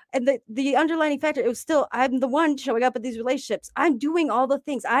and the underlying factor, it was still, I'm the one showing up at these relationships. I'm doing all the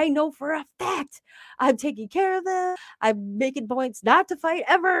things I know for a fact. I'm taking care of them. I'm making points not to fight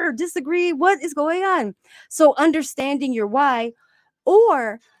ever, disagree. What is going on? So understanding your why,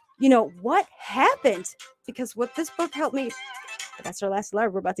 or, what happened, because what this book helped me, that's our last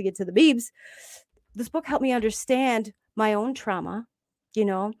alarm. We're about to get to the beebs. This book helped me understand my own trauma,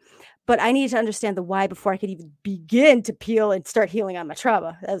 but I needed to understand the why before I could even begin to peel and start healing on my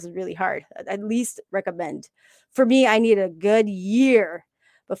trauma. That was really hard. I'd at least recommend. For me, I needed a good year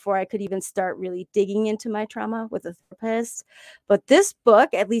before I could even start really digging into my trauma with a therapist. But this book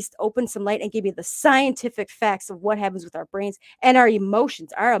at least opened some light and gave me the scientific facts of what happens with our brains and our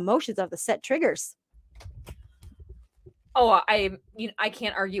emotions. Our emotions are the set triggers. Oh, I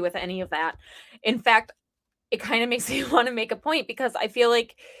can't argue with any of that. In fact, it kind of makes me want to make a point, because I feel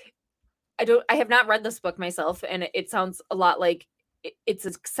like I have not read this book myself, and it sounds a lot like it's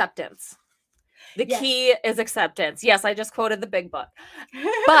acceptance. The key is acceptance. Yes, I just quoted the big book.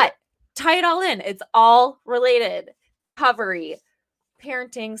 But tie it all in. It's all related. Recovery,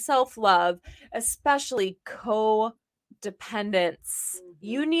 parenting, self-love, especially codependence. Mm-hmm.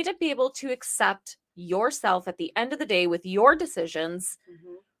 You need to be able to accept yourself at the end of the day with your decisions,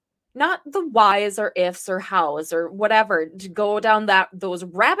 not the whys or ifs or hows or whatever, to go down those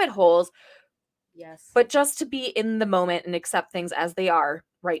rabbit holes. Yes. But just to be in the moment and accept things as they are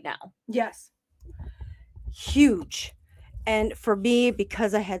right now. Yes. Huge. And for me,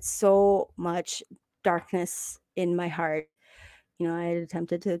 because I had so much darkness in my heart, I had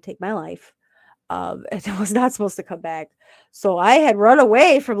attempted to take my life. It was not supposed to come back. So I had run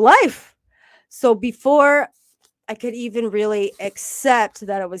away from life. So before I could even really accept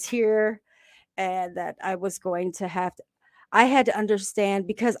that I was here and that I was going to I had to understand,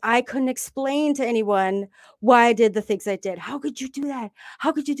 because I couldn't explain to anyone why I did the things I did. How could you do that?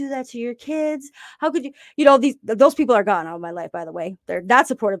 How could you do that to your kids? How could you, those people are gone out of my life, by the way. They're not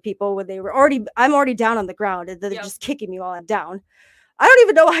supportive people when I'm already down on the ground and they're just kicking me while I'm down. I don't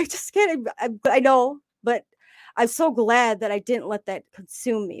even know. I just can't, I know, but I'm so glad that I didn't let that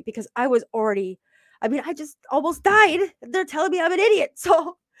consume me, because I just almost died. They're telling me I'm an idiot.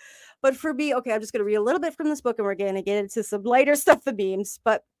 So, but for me, okay, I'm just going to read a little bit from this book and we're going to get into some lighter stuff, the beams.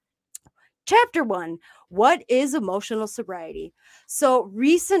 But chapter 1, what is emotional sobriety? So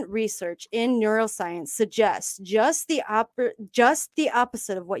recent research in neuroscience suggests just the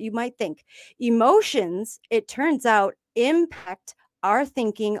opposite of what you might think. Emotions, it turns out, impact our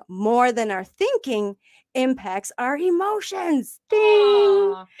thinking more than our thinking impacts our emotions.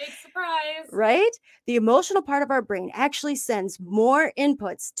 Ding! Big surprise. Right? The emotional part of our brain actually sends more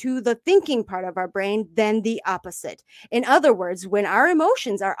inputs to the thinking part of our brain than the opposite. In other words, when our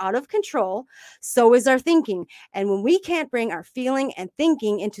emotions are out of control, so is our thinking. And when we can't bring our feeling and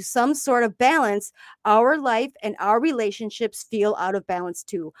thinking into some sort of balance, our life and our relationships feel out of balance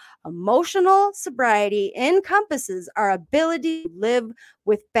too. Emotional sobriety encompasses our ability to live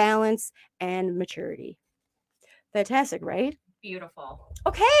with balance and maturity. Fantastic, right? Beautiful.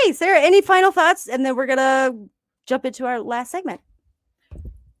 Okay, Sarah, any final thoughts? And then we're going to jump into our last segment.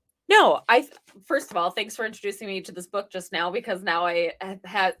 No, first of all, thanks for introducing me to this book just now, because now I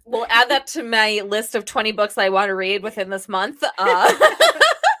will add that to my list of 20 books I want to read within this month.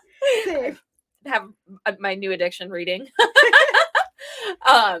 I have my new addiction reading.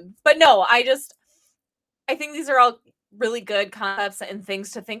 But no, I think these are all really good concepts and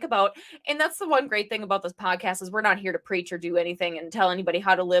things to think about. And that's the one great thing about this podcast is we're not here to preach or do anything and tell anybody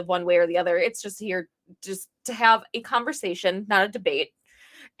how to live one way or the other. It's just here just to have a conversation, not a debate,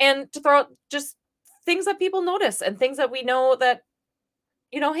 and to throw out just things that people notice and things that we know that,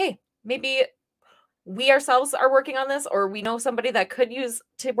 hey, maybe we ourselves are working on this, or we know somebody that could use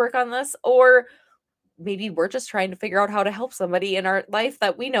to work on this, or maybe we're just trying to figure out how to help somebody in our life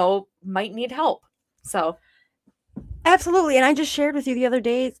that we know might need help. So absolutely. And I just shared with you the other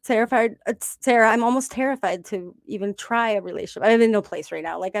day, Sarah, I'm almost terrified to even try a relationship. I'm in no place right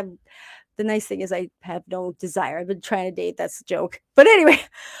now. Like the nice thing is I have no desire. I've been trying to date. That's a joke. But anyway,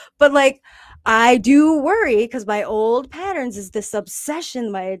 I do worry because my old patterns is this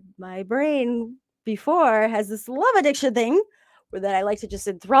obsession. My brain before has this love addiction thing where that I like to just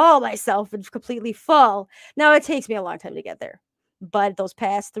enthrall myself and completely fall. Now it takes me a long time to get there. But those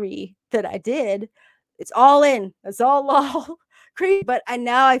past 3 that I did, it's all in. It's all crazy. But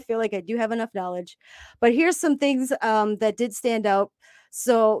now I feel like I do have enough knowledge. But here's some things that did stand out.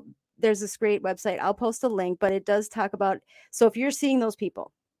 So there's this great website. I'll post a link, but it does talk about, so if you're seeing those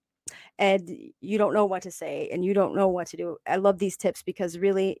people and you don't know what to say and you don't know what to do, I love these tips because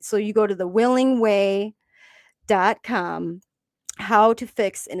really, so you go to thewillingway.com, how to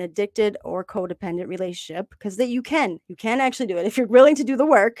fix an addicted or codependent relationship, because you can actually do it if you're willing to do the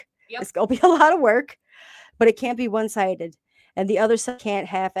work. Yep. It's going to be a lot of work, but it can't be one-sided, and the other side can't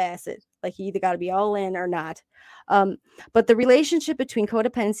half-ass it. Like you either got to be all in or not. But the relationship between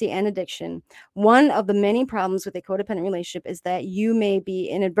codependency and addiction, one of the many problems with a codependent relationship is that you may be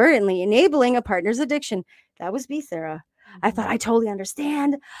inadvertently enabling a partner's addiction. That was me, Sarah. I thought I totally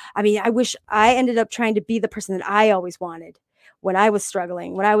understand. I mean, I wish I ended up trying to be the person that I always wanted when I was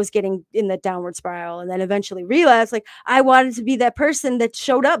struggling, when I was getting in the downward spiral, and then eventually realized like I wanted to be that person that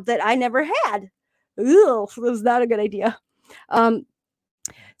showed up that I never had. Ugh, it was not a good idea.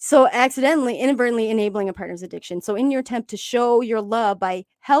 So inadvertently enabling a partner's addiction. So in your attempt to show your love by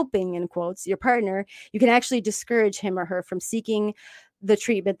helping, in quotes, your partner, you can actually discourage him or her from seeking the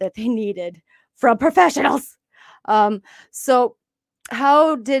treatment that they needed from professionals. So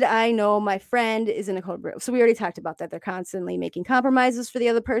how did I know my friend is in a code group? So we already talked about that. They're constantly making compromises for the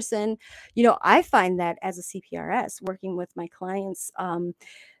other person. I find that as a CPRS, working with my clients,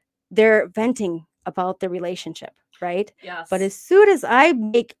 they're venting about the relationship, right? yes. But as soon as I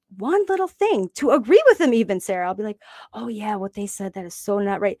make one little thing to agree with them, even Sarah, I'll be like, oh yeah, what they said, that is so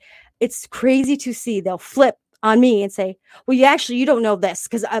not right. It's crazy to see. They'll flip on me and say, well, you don't know this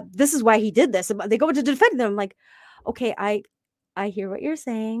because this is why he did this. They go to defend them. I'm like, okay, I hear what you're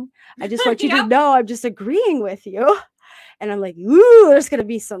saying. I just want you to know I'm just agreeing with you. And I'm like, ooh, there's going to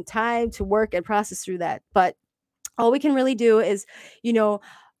be some time to work and process through that. But all we can really do is,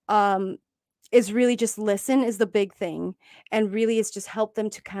 is really just listen is the big thing. And really it's just help them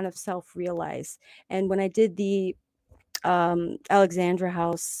to kind of self-realize. And when I did the Alexandra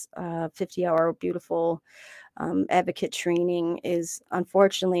House 50-hour beautiful advocate training, is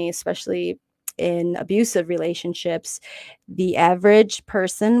unfortunately, especially in abusive relationships, the average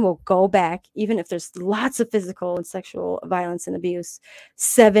person will go back, even if there's lots of physical and sexual violence and abuse,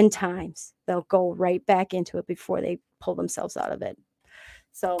 7 times. They'll go right back into it before they pull themselves out of it.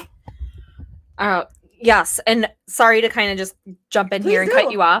 So yes. And sorry to kind of just jump in here and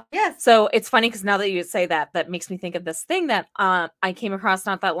cut you off. Yes. So it's funny because now that you say that makes me think of this thing that I came across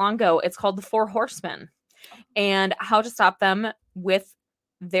not that long ago. It's called the 4 Horsemen and how to stop them with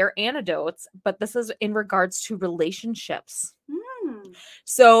their antidotes. But this is in regards to relationships.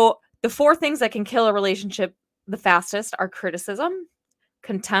 So the 4 things that can kill a relationship the fastest are criticism,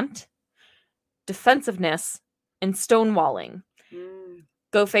 contempt, defensiveness, and stonewalling.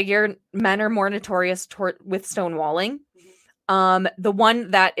 Go figure, men are more notorious with stonewalling. The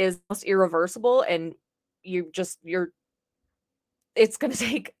one that is most irreversible and you're it's going to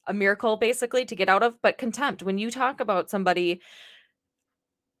take a miracle basically to get out of. But contempt, when you talk about somebody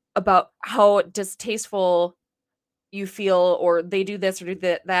about how distasteful you feel, or they do this or do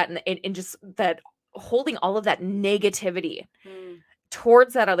that, and just that holding all of that negativity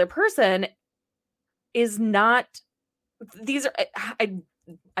towards that other person is not, these are,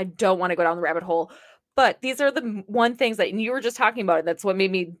 I don't want to go down the rabbit hole, but these are the one things that, and you were just talking about it, that's what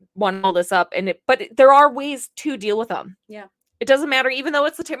made me want to pull this up. But there are ways to deal with them. Yeah. It doesn't matter, even though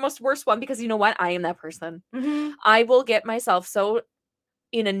it's the most worst one, because you know what? I am that person. Mm-hmm. I will get myself so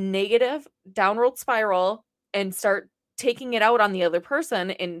in a negative downward spiral and start taking it out on the other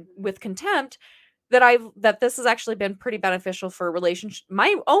person and with contempt that this has actually been pretty beneficial for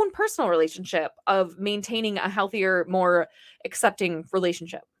my own personal relationship of maintaining a healthier, more accepting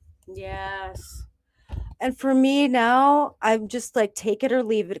relationship. Yes. And for me now, I'm just like take it or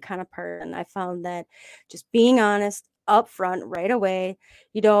leave it kind of person. I found that just being honest up front right away,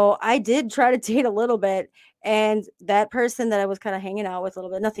 I did try to date a little bit, and that person that I was kind of hanging out with a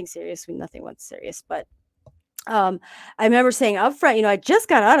little bit, nothing serious, nothing went serious, but I remember saying up front, I just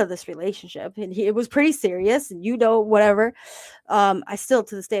got out of this relationship and it was pretty serious, and whatever. I still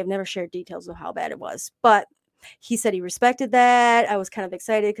to this day have never shared details of how bad it was, but he said he respected that. I was kind of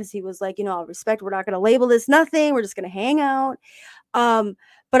excited because he was like, I'll respect, we're not going to label this nothing, we're just going to hang out.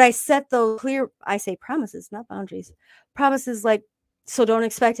 But I set those clear, I say promises, not boundaries, promises, like, so don't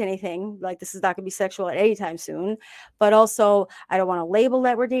expect anything. Like, this is not going to be sexual at any time soon. But also, I don't want to label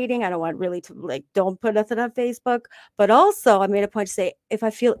that we're dating. I don't want really to, like, don't put nothing on Facebook. But also, I made a point to say, if I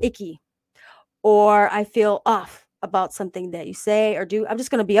feel icky or I feel off about something that you say or do, I'm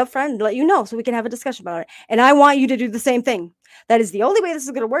just going to be upfront and let you know so we can have a discussion about it. And I want you to do the same thing. That is the only way this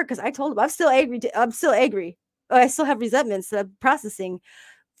is going to work, because I told him I'm still angry. I still have resentments that I'm processing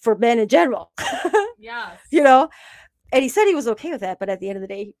for men in general. Yes. And he said he was okay with that. But at the end of the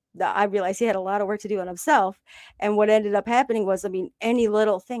day, I realized he had a lot of work to do on himself. And what ended up happening was, any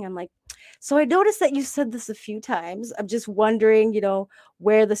little thing, I'm like, so I noticed that you said this a few times. I'm just wondering,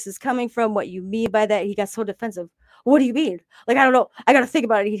 where this is coming from, what you mean by that. He got so defensive. What do you mean? Like, I don't know. I got to think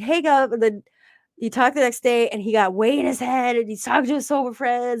about it. He'd hang up, and then he talked the next day, and he got way in his head, and he's talking to his sober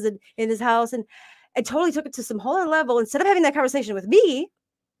friends and in his house, and totally took it to some whole other level. Instead of having that conversation with me,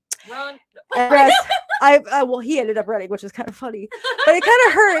 Run. well, he ended up running, which was kind of funny, but it kind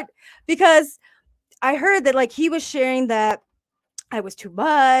of hurt because I heard that, like, he was sharing that I was too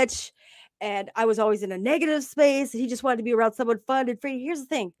much and I was always in a negative space, and he just wanted to be around someone fun and free. Here's the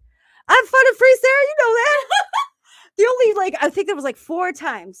thing. I'm fun and free, Sarah. You know that. The only, I think there was 4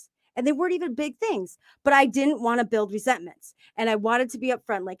 times, and they weren't even big things, but I didn't want to build resentments. And I wanted to be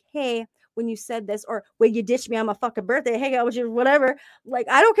upfront, like, hey, when you said this, or when you ditched me on my fucking birthday, hang out with you, whatever. Like,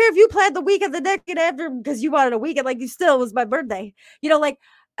 I don't care if you planned the weekend the decade after because you wanted a weekend, like, you still was my birthday. I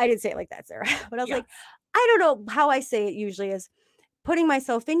didn't say it like that, Sarah. But I was like, I don't know how I say it usually is putting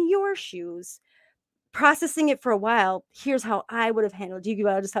myself in your shoes, processing it for a while. Here's how I would have handled you.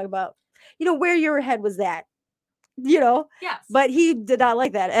 I just talk about, where your head was at. Yes. But he did not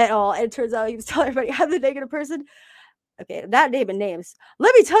like that at all. And it turns out he was telling everybody I'm the negative person. Okay, not naming names.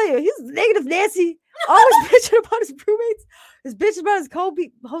 Let me tell you, he's negative Nancy. Always bitching about his roommates. His bitching about his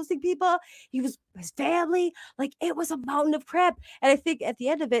co-hosting people. He was his family. Like, it was a mountain of crap. And I think at the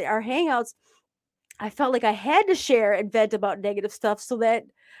end of it, our hangouts, I felt like I had to share and vent about negative stuff so that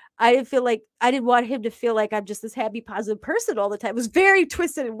I didn't want him to feel like I'm just this happy, positive person all the time. It was very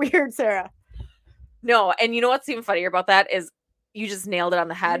twisted and weird, Sarah. No, and you know what's even funnier about that is you just nailed it on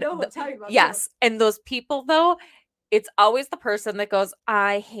the head. What I'm talking about. Yes, and those people, though, it's always the person that goes,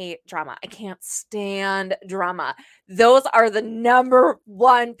 I hate drama. I can't stand drama. Those are the number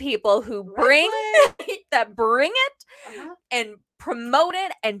one people who bring it and promote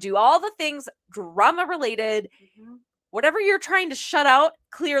it and do all the things drama related. Mm-hmm. Whatever you're trying to shut out,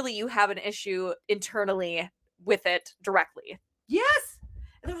 clearly you have an issue internally with it directly. Yes.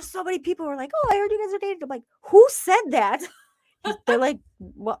 And there were so many people who were like, oh, I heard you guys are dating. I'm like, who said that? They're like,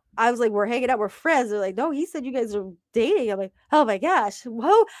 well, I was like, we're hanging out, we're friends. They're like, no, he said you guys are dating. I'm like, oh my gosh,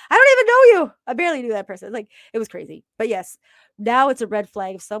 whoa, I don't even know you. I barely knew that person. Like, it was crazy. But yes, now it's a red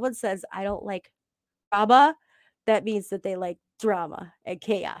flag. If someone says I don't like drama, that means that they like drama and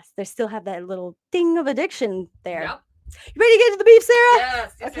chaos. They still have that little thing of addiction there. Yep. You ready to get into the beef, Sarah?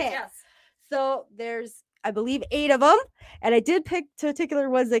 Yes. Okay. Yes. So there's, I believe, 8 of them. And I did pick particular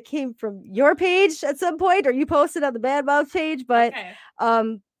ones that came from your page at some point, or you posted on the Bad Mouth page. But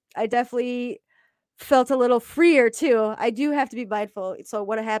I definitely felt a little freer too. I do have to be mindful. So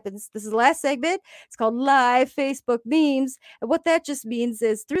what happens, this is the last segment. It's called live Facebook memes. And what that just means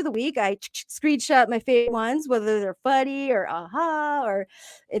is through the week, I screenshot my favorite ones, whether they're funny or aha or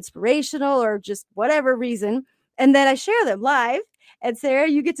inspirational or just whatever reason. And then I share them live. And Sarah,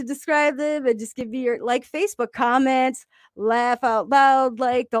 you get to describe them and just give me your like Facebook comments, laugh out loud,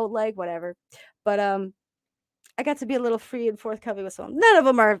 like, don't like, whatever. But I got to be a little free and forthcoming with some. None of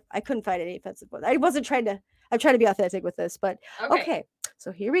them are, I couldn't find any offensive ones. I'm trying to be authentic with this, but okay.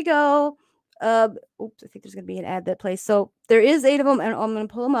 So here we go. Oops, I think there's going to be an ad that plays. So there is 8 of them, and I'm going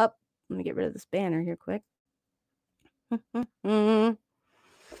to pull them up. Let me get rid of this banner here quick.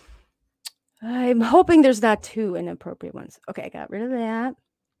 I'm hoping there's not 2 inappropriate ones. Okay, I got rid of that.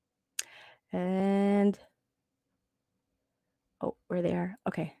 And, oh, where they are.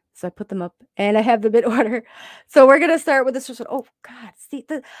 Okay. So I put them up and I have them in order. So we're going to start with this first one. Oh God, see,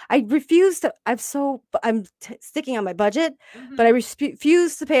 I refuse to, I'm sticking on my budget, but I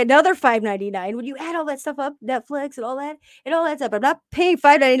refuse to pay another $5.99. When you add all that stuff up, Netflix and all that, it all adds up. I'm not paying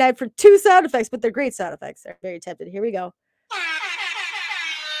 $5.99 for 2 sound effects, but they're great sound effects. They're very tempted. Here we go.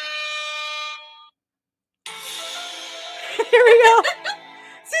 Here we go.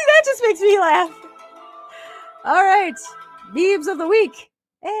 See, that just makes me laugh. All right. Memes of the week.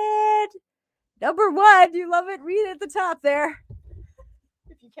 And number 1, you love it. Read it at the top there,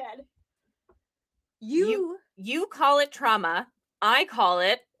 if you can. You call it trauma. I call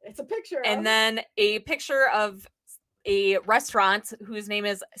it. It's a picture. And then a picture of a restaurant whose name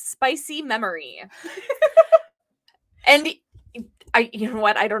is Spicy Memory. And you know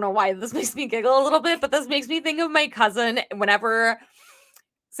what? I don't know why this makes me giggle a little bit, but this makes me think of my cousin whenever.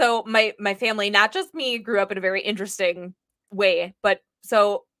 So my family, not just me, grew up in a very interesting way, but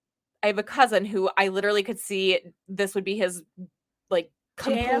so I have a cousin who I literally could see this would be his like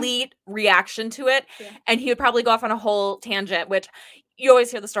complete reaction to it. Yeah. And he would probably go off on a whole tangent, which you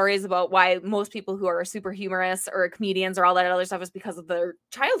always hear the stories about why most people who are super humorous or comedians or all that other stuff is because of their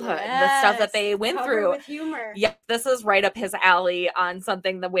childhood, the stuff that they went through. With humor. Yeah, this is right up his alley on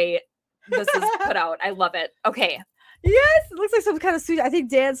something the way this is put out. I love it. Okay. Yes, it looks like some kind of sweet. I think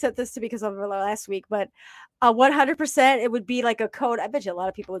Dan sent this to me because of last week, but 100% it would be like a code. I bet you a lot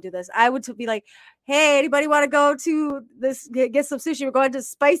of people would do this. I would be like, hey, anybody want to go to this, get some sushi? We're going to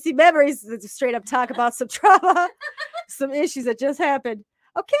Spicy Memories. Straight up talk about some trauma, some issues that just happened.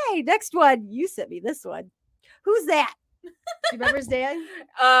 Okay, next one. You sent me this one. Who's that? Do you remember his name?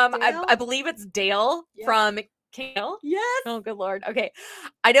 I believe it's Dale from Kale. Yes. Oh, good Lord. Okay.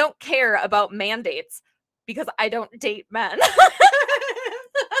 I don't care about mandates because I don't date men.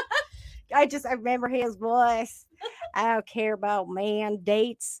 I remember his voice. I don't care about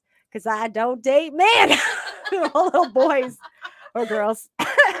mandates because I don't date men. All little boys or girls.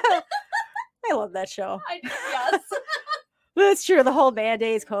 I love that show. Yes. That's true. The whole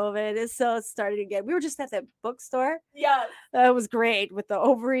mandates, COVID is so starting again. We were just at that bookstore. Yes. That was great with the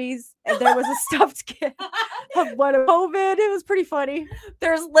ovaries. And there was a stuffed kid of one of COVID. It was pretty funny.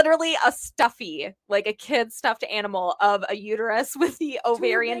 There's literally a stuffy, like a kid stuffed animal of a uterus with the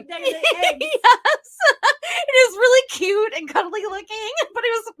ovarian. Yes. It is really cute and cuddly looking, but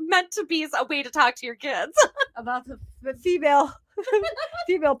it was meant to be a way to talk to your kids about the female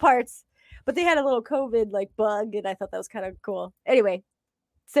parts. But they had a little COVID like bug, and I thought that was kind of cool. Anyway,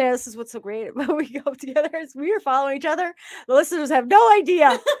 Sarah, this is what's so great about we go together is we are following each other. The listeners have no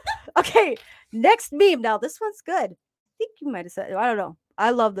idea. Okay, next meme. Now this one's good. I think you might have said. I don't know.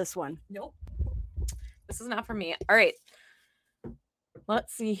 I love this one. Nope. This is not for me. All right.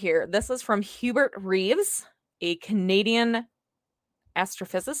 Let's see here. This is from Hubert Reeves, a Canadian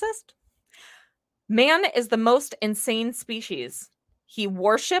astrophysicist. Man is the most insane species. He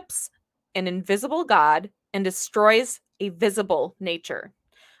worships an invisible God and destroys a visible nature,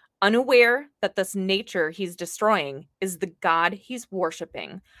 unaware that this nature he's destroying is the God he's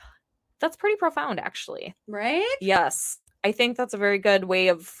worshiping. That's pretty profound, actually. Right? Yes. I think that's a very good way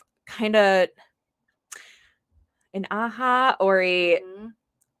of kind of an aha or a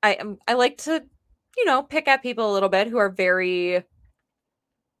I like to, pick at people a little bit who are very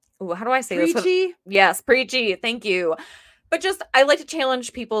how do I say preachy? This? Yes, preachy. Thank you. But just, I like to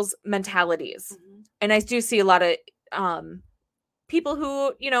challenge people's mentalities. Mm-hmm. And I do see a lot of people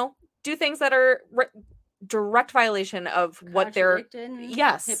who, do things that are direct violation of what they're...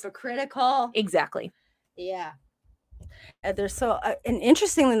 Yes. Hypocritical. Exactly. Yeah. And they're so... and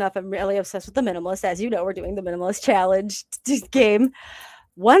interestingly enough, I'm really obsessed with the minimalist. As you know, we're doing the minimalist challenge game.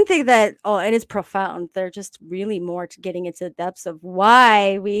 One thing that, it is profound. They're just really more to getting into the depths of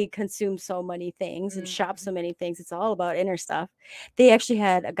why we consume so many things and shop so many things. It's all about inner stuff. They actually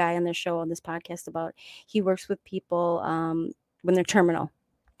had a guy on their show on this podcast about, he works with people when they're terminal.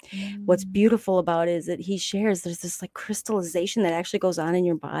 What's beautiful about it is that he shares there's this like crystallization that actually goes on in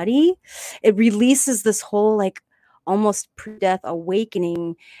your body. It releases this whole like almost pre-death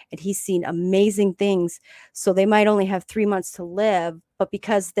awakening, and he's seen amazing things. So they might only have 3 months to live, but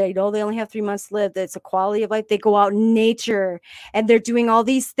because they know they only have 3 months to live, that's a quality of life. They go out in nature and they're doing all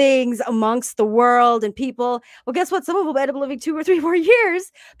these things amongst the world and people. Well, guess what? Some of them end up living 2 or 3 more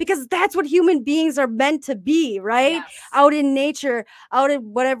years, because that's what human beings are meant to be, right? Yes. Out in nature, out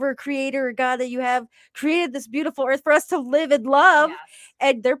in whatever creator or God that you have created this beautiful earth for us to live and love. Yes.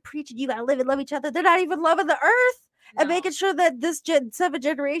 And they're preaching you gotta live and love each other. They're not even loving the earth and No. making sure that this 7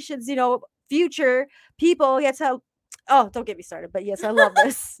 generations, future people get to. Oh, don't get me started. But yes, I love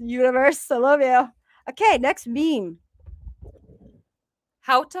this universe. I love you. Okay, next meme.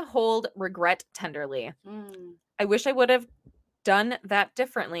 How to hold regret tenderly. I wish I would have done that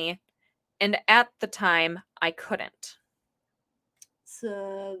differently, and at the time I couldn't.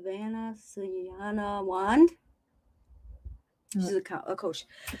 Savannah Sayana Wand. She's a coach.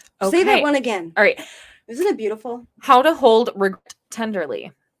 Okay. Say that one again. All right. Isn't it beautiful? How to hold regret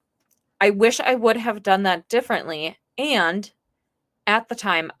tenderly. I wish I would have done that differently, and at the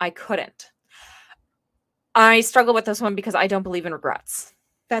time I couldn't. I struggle with this one because I don't believe in regrets.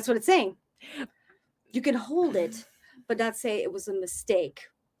 That's what it's saying. You can hold it, but not say it was a mistake.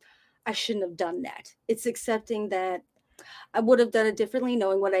 I shouldn't have done that. It's accepting that I would have done it differently,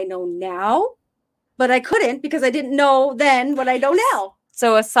 knowing what I know now, but I couldn't because I didn't know then what I know now.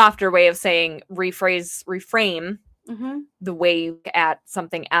 So a softer way of saying reframe Mm-hmm. the way you look at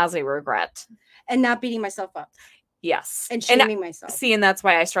something as a regret. And not beating myself up. Yes. And shaming myself. See, and that's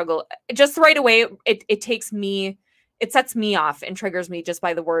why I struggle. Just right away, it sets me off and triggers me just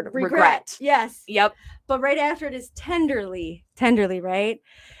by the word regret. Yes. Yep. But right after it is tenderly, right?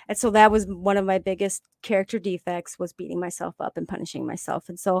 And so that was one of my biggest character defects, was beating myself up and punishing myself.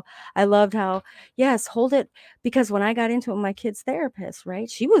 And so I loved how, yes, hold it. Because when I got into it with my kid's therapist, right,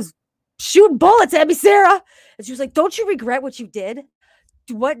 she was shooting bullets at me, Sarah. And she was like, don't you regret what you did?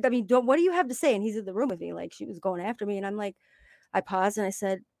 What do you have to say? And he's in the room with me, like, she was going after me. And I'm like, I paused and I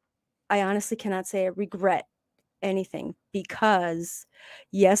said, I honestly cannot say I regret anything, because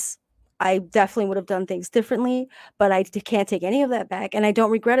yes, I definitely would have done things differently, but I can't take any of that back. And I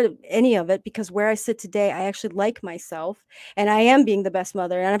don't regret any of it, because where I sit today, I actually like myself, and I am being the best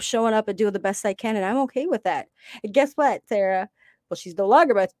mother, and I'm showing up and doing the best I can. And I'm okay with that. And guess what, Sarah? Well, she's no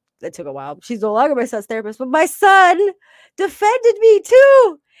longer it took a while. She's no longer my son's therapist, but my son defended me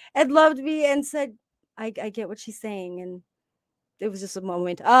too and loved me and said, I get what she's saying. And it was just a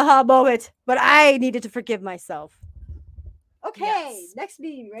moment, aha moment, but I needed to forgive myself. Okay, Yes. Next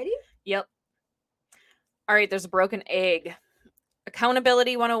meme, ready? Yep. All right, there's a broken egg.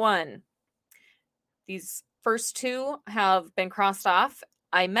 Accountability 101. These first two have been crossed off.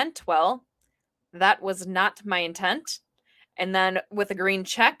 I meant well. That was not my intent. And then with a green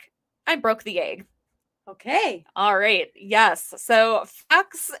check, I broke the egg. Okay. All right. Yes. So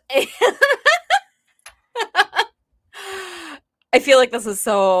facts. I feel like this is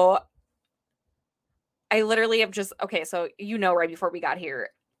so. I literally have just. Okay. So, right before we got here,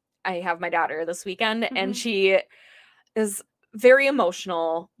 I have my daughter this weekend, and she is very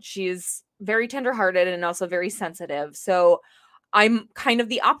emotional. She's very tenderhearted and also very sensitive. So I'm kind of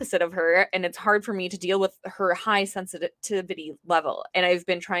the opposite of her, and it's hard for me to deal with her high sensitivity level. And I've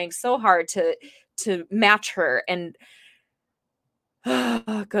been trying so hard to match her, and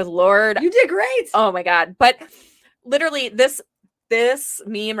good Lord. You did great. Oh my God. But literally this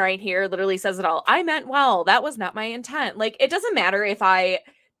meme right here literally says it all. I meant well. That was not my intent. Like, it doesn't matter if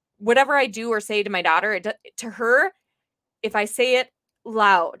whatever I do or say to my daughter, to her, if I say it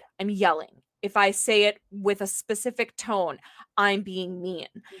loud, I'm yelling. If I say it with a specific tone, I'm being mean.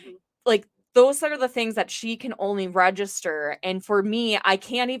 Like, those are the things that she can only register. And for me, I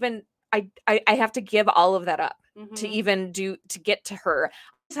can't even, I have to give all of that up to even to get to her. I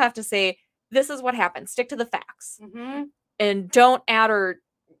just have to say, this is what happened. Stick to the facts. And don't add or,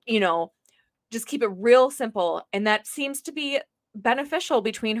 just keep it real simple. And that seems to be beneficial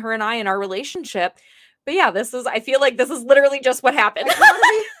between her and I in our relationship. But yeah, I feel like this is literally just what happened.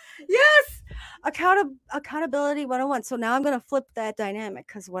 Yes. Accountability 101. So now I'm going to flip that dynamic,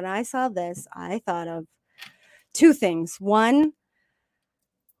 because when I saw this, I thought of two things. One,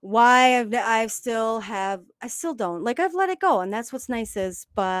 why I still don't, like, I've let it go, and that's what's nice is,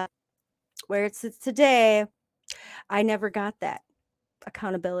 but where it sits today, I never got that.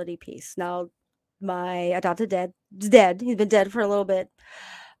 accountability piece. Now, my adopted dad is dead. He's been dead for a little bit.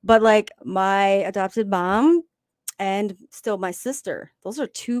 But like my adopted mom and still my sister, those are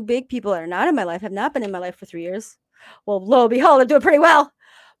two big people that are not in my life, have not been in my life for 3 years. Well, lo and behold, they're doing pretty well.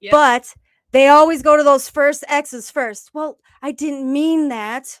 Yep. But they always go to those first exes first. Well, I didn't mean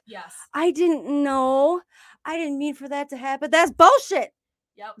that. Yes. I didn't know. I didn't mean for that to happen. That's bullshit.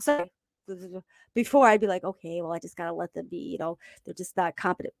 Yep. So before I'd be like, okay, well, I just gotta let them be, they're just not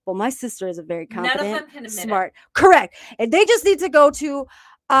competent. Well, my sister is a very competent, None of them can admit smart, correct. And they just need to go to,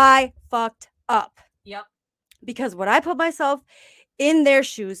 I fucked up. Yep. Because when I put myself in their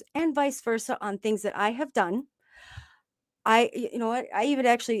shoes and vice versa on things that I have done, you know what? I even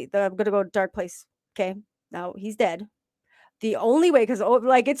actually, I'm going to go to dark place. Okay. Now he's dead. The only way, because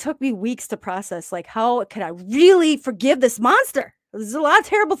like it took me weeks to process, like how can I really forgive this monster? There's a lot of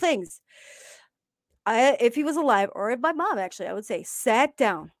terrible things. If he was alive, or if my mom actually, I would say, sat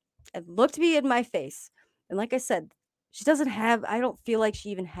down and looked me in my face. And like I said, she doesn't have, I don't feel like she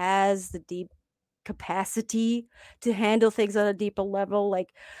even has the deep capacity to handle things on a deeper level.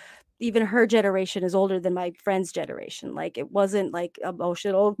 Like even her generation is older than my friend's generation. Like it wasn't like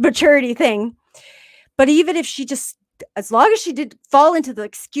emotional maturity thing. But even if she just, as long as she did fall into the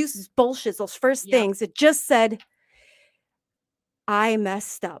excuses, bullshit, those first things, it just said, I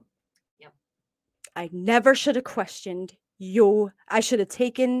messed up. Yep. I never should have questioned you. I should have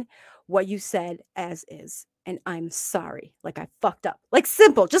taken what you said as is. And I'm sorry. Like I fucked up. Like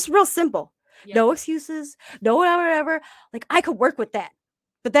simple, just real simple. Yep. No excuses, no whatever. Like I could work with that.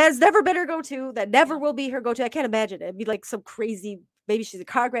 But that has never been her go-to. That never will be her go-to. I can't imagine it. It'd be like some crazy, maybe she's a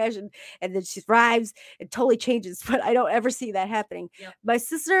car crash and then she thrives and totally changes. But I don't ever see that happening. Yep. My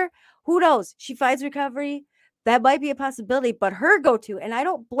sister, who knows? She finds recovery. That might be a possibility, but her go-to, and I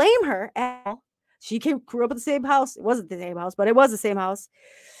don't blame her at all. She grew up in the same house. It wasn't the same house, but it was the same house.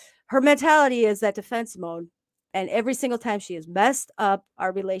 Her mentality is that defense mode. And every single time she has messed up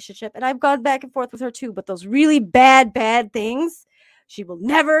our relationship, and I've gone back and forth with her too, but those really bad things, she will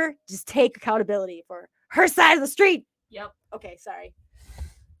never just take accountability for her side of the street. Yep. Okay, sorry.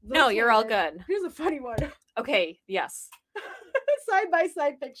 No, you're all good. Here's a funny one. Okay, yes.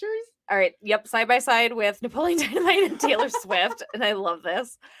 Side-by-side pictures. All right, yep, side by side with Napoleon Dynamite and Taylor Swift, and I love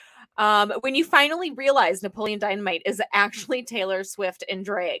this. When you finally realize Napoleon Dynamite is actually Taylor Swift in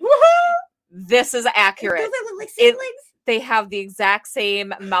drag. Woohoo! This is accurate. Does it look like siblings? They have the exact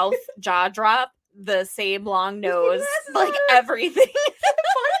same mouth jaw drop, the same long nose, like everything.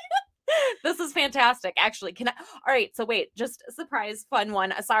 This is fantastic. Actually, all right, so wait, just a surprise fun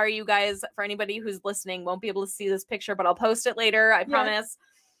one. Sorry, you guys, for anybody who's listening, won't be able to see this picture, but I'll post it later, I promise.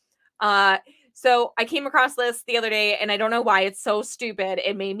 So I came across this the other day, and I don't know why it's so stupid.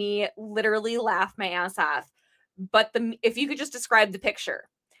 It made me literally laugh my ass off. But if you could just describe the picture.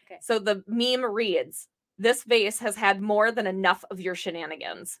 Okay. So the meme reads, "This vase has had more than enough of your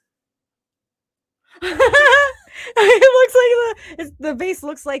shenanigans." It looks like the vase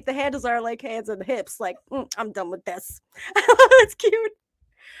looks like the handles are like hands and hips. Like I'm done with this. That's cute.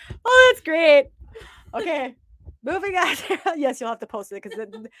 Oh, that's great. Okay, moving on. Yes, you'll have to post it because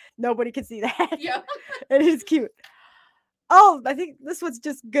nobody can see that. Yep. It is cute. Oh, I think this one's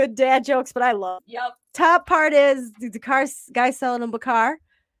just good dad jokes, but I love. Yep. Top part is the car guy selling him a car.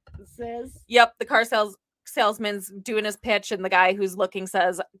 It says. Yep. The car salesman's doing his pitch, and the guy who's looking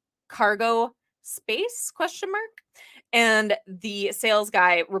says, "Cargo space?" ? And the sales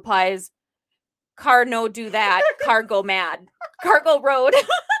guy replies, "Car no do that. Cargo mad. Cargo road."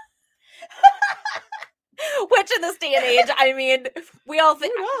 Which in this day and age, I mean, we all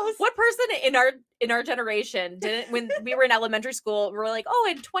think, what person in our generation didn't, when we were in elementary school, we were like, oh,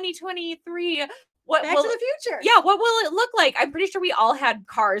 in 2023, what Back will to the future? Yeah, what will it look like? I'm pretty sure we all had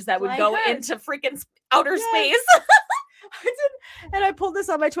cars that would go into freaking outer space. I did, and I pulled this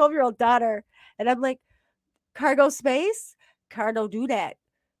on my 12-year-old daughter, and I'm like, cargo space? Car don't do that.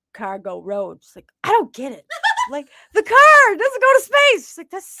 Cargo road. She's like, I don't get it. Like, the car doesn't go to space. She's like,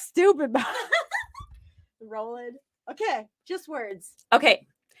 that's stupid, Mom. Rolling. Okay, just words. Okay.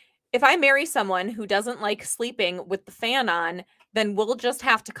 If I marry someone who doesn't like sleeping with the fan on, then we'll just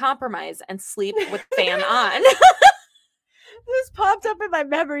have to compromise and sleep with the fan on. This popped up in my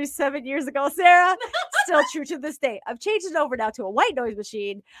memory 7 years ago, Sarah. Still true to this day. I've changed it over now to a white noise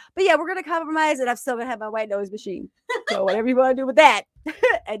machine. But yeah, we're going to compromise, and I'm still going to have my white noise machine. So whatever you want to do with that.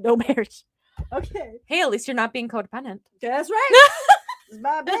 And no marriage. Okay. Hey, at least you're not being codependent. That's right. It's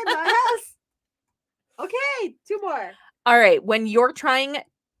my bed, my house. Okay, 2 more. All right. When you are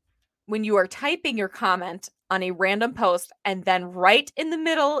typing your comment on a random post, and then right in the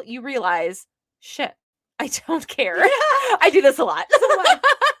middle, you realize, shit, I don't care. I do this a lot. So what?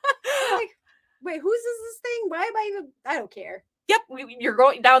 Like, wait, whose is this thing? Why am I even? I don't care. Yep, you're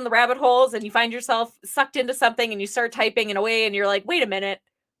going down the rabbit holes and you find yourself sucked into something and you start typing in a way and you're like, wait a minute,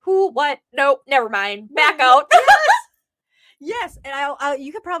 who, what? Nope, never mind. Back out. Yes, and I'll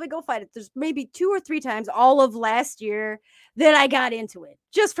you could probably go find it. There's maybe 2 or 3 times all of last year that I got into it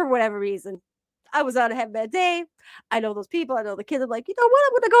just for whatever reason. I was out having a bad day. I know those people. I know the kids. I'm like, you know what?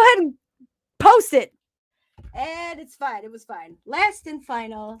 I'm gonna go ahead and post it, and it's fine. It was fine. Last and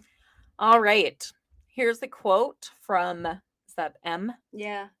final. All right. Here's the quote from, is that M?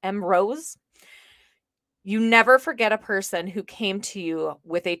 Yeah. M. Rose. You never forget a person who came to you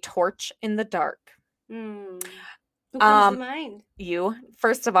with a torch in the dark. Who comes to mind? You.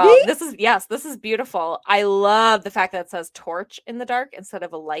 First of all, Me? this is beautiful. I love the fact that it says torch in the dark instead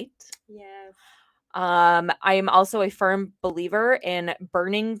of a light. Yes. I am also a firm believer in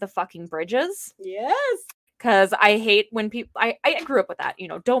burning the fucking bridges. Yes. Because I hate when people, I grew up with that,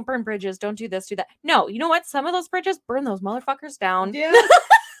 don't burn bridges, don't do this, do that. No, you know what? Some of those bridges, burn those motherfuckers down. Yes.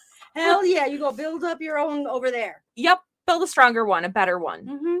 Hell yeah, you go build up your own over there. Yep, build a stronger one, a better one.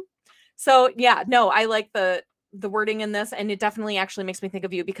 Mm-hmm. So yeah, no, I like the wording in this, and it definitely actually makes me think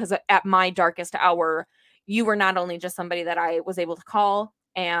of you, because at my darkest hour, you were not only just somebody that I was able to call,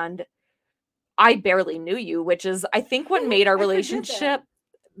 and I barely knew you, which is, I think, what made our relationship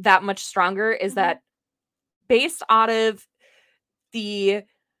that much stronger is that based out of the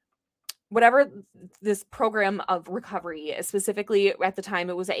whatever this program of recovery, specifically at the time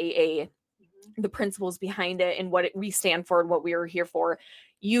it was AA, the principles behind it and what we stand for and what we were here for,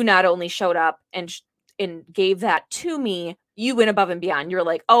 you not only showed up and gave that to me, you went above and beyond. You're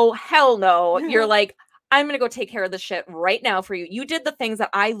like, oh, hell no. You're like, I'm going to go take care of this shit right now for you. You did the things that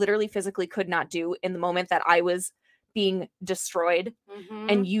I literally physically could not do in the moment that I was being destroyed.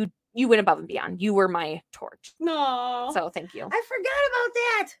 And you went above and beyond. You were my torch. No. So thank you. I forgot about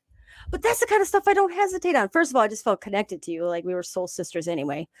that. But that's the kind of stuff I don't hesitate on. First of all, I just felt connected to you. Like we were soul sisters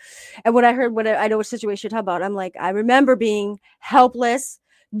anyway. And when I heard I know what situation you're talking about, I'm like, I remember being helpless,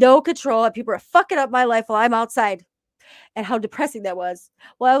 no control, and people are fucking up my life while I'm outside. And how depressing that was.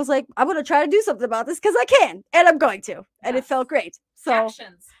 Well, I was like, I'm going to try to do something about this because I can. And I'm going to. And it felt great. So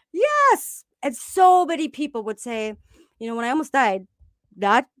actions. Yes. And so many people would say, when I almost died,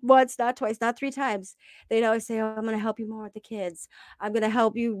 not once, not twice, not 3 times, they'd always say, oh, I'm going to help you more with the kids. I'm going to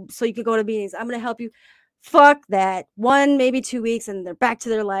help you so you can go to meetings. I'm going to help you. Fuck that. 1, maybe 2 weeks, and they're back to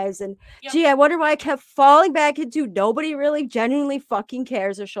their lives. And gee, I wonder why I kept falling back into nobody really genuinely fucking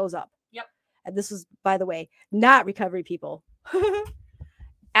cares or shows up. Yep. And this was, by the way, not recovery people.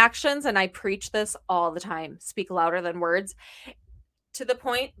 Actions, and I preach this all the time, speak louder than words, to the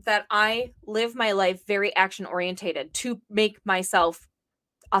point that I live my life very action orientated to make myself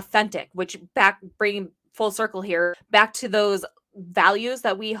authentic, which bringing full circle here back to those values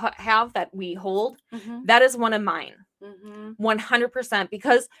that we have, that we hold. That is one of mine. 100%,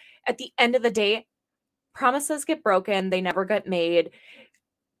 because at the end of the day, promises get broken, they never get made.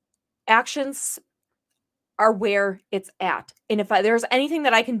 Actions are where it's at. And if there's anything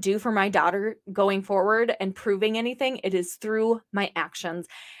that I can do for my daughter going forward and proving anything, it is through my actions.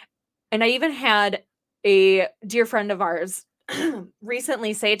 And I even had a dear friend of ours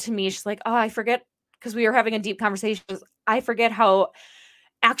recently say to me, she's like, oh, I forget, because we were having a deep conversation, I forget how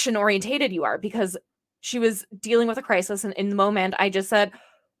action orientated you are, because she was dealing with a crisis, and in the moment I just said,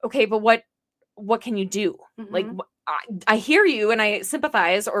 okay, but what can you do? Like, I hear you and I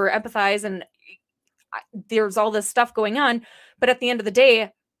sympathize or empathize, and there's all this stuff going on, but at the end of the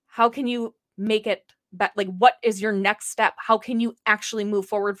day, how can you make it like, what is your next step? How can you actually move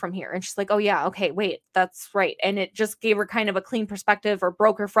forward from here? And she's like, oh yeah, okay, wait, that's right. And it just gave her kind of a clean perspective, or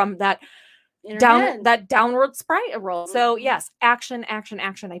broke her from that downward spiral. So yes, action, action,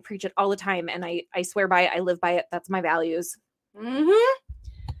 action. I preach it all the time, and I swear by it. I live by it. That's my values.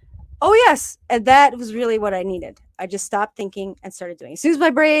 Oh yes, and that was really what I needed. I just stopped thinking and started doing. As soon as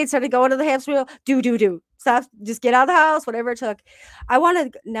my brain started going to the hamster wheel, do. Stop, just get out of the house, whatever it took.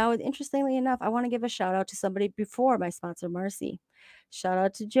 Interestingly enough, I want to give a shout out to somebody before my sponsor, Marcy. Shout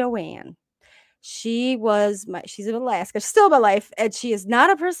out to Joanne. She's in Alaska, she's still in my life, and she is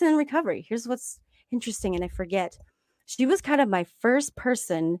not a person in recovery. Here's what's interesting, and I forget. She was kind of my first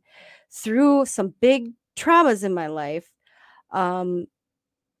person through some big traumas in my life.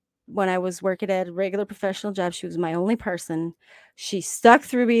 When I was working at a regular professional job, she was my only person. She stuck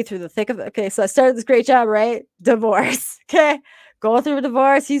through me through the thick of it. Okay, so I started this great job, right? Divorce. Okay, going through a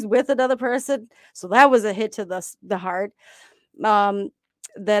divorce. He's with another person, so that was a hit to the heart.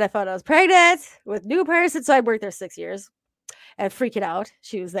 Then I found I was pregnant with a new person, so I worked there 6 years. and freaking out.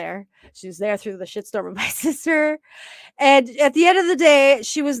 She was there through the shitstorm of my sister. And at the end of the day,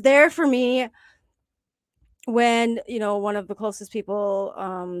 she was there for me when, one of the closest people,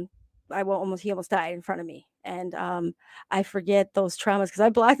 he almost died in front of me. And I forget those traumas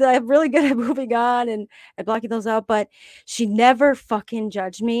because I'm really good at moving on and blocking those out, but she never fucking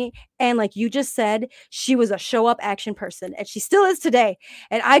judged me. And like you just said, she was a show up action person, and she still is today.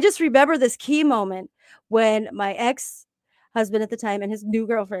 And I just remember this key moment when my ex-husband at the time and his new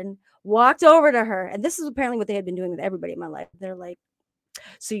girlfriend walked over to her. And this is apparently what they had been doing with everybody in my life. They're like,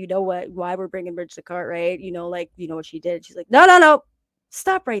 so why we're bringing Bridge to court, right? What she did. She's like, no,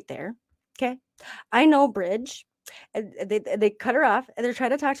 stop right there. Okay. I know Bridge. And they cut her off and they're trying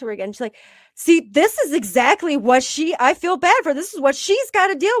to talk to her again. She's like, see, this is exactly what I feel bad for. This is what she's got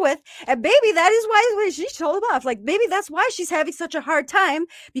to deal with. And maybe that is why she told him off. Like, maybe that's why she's having such a hard time,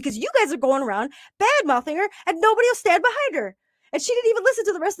 because you guys are going around bad mouthing her and nobody will stand behind her. And she didn't even listen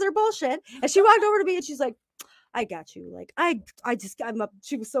to the rest of their bullshit. And she walked over to me and she's like, I got you. Like,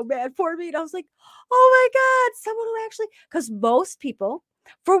 she was so mad for me. And I was like, oh my God, someone who actually, because most people,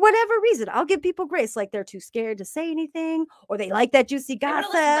 for whatever reason, I'll give people grace. Like, they're too scared to say anything, or they like that juicy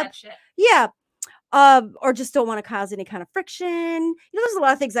gossip. Yeah. Or just don't want to cause any kind of friction. There's a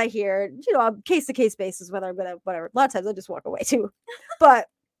lot of things I hear, case to case basis, whether I'm going to, whatever. A lot of times I just walk away too. But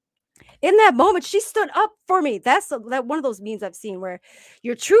in that moment, she stood up for me. That's that one of those memes I've seen where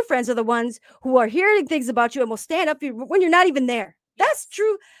your true friends are the ones who are hearing things about you and will stand up for you when you're not even there. That's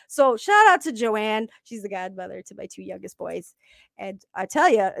true. So shout out to Joanne. She's the godmother to my two youngest boys. And I tell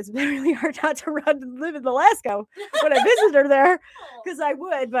you, it's been really hard not to run and live in Alaska when I visited her there, because I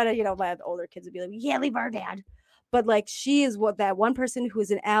would. But, my older kids would be like, yeah, leave our dad. But like, she is that one person who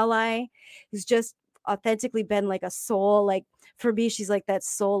is an ally, who's just authentically been like a soul. Like, for me, she's like that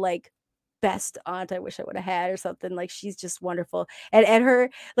soul, like, best aunt I wish I would have had or something. Like, she's just wonderful. And her,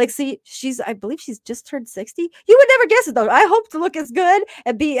 like, see, I believe she's just turned 60. You would never guess it though. I hope to look as good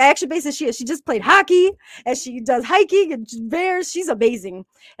and be action based as she is. She just played hockey and she does hiking and bears. She's amazing.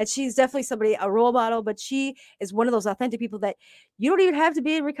 And she's definitely a role model, but she is one of those authentic people that you don't even have to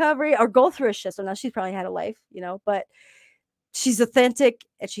be in recovery or go through a shit. So now she's probably had a life, but she's authentic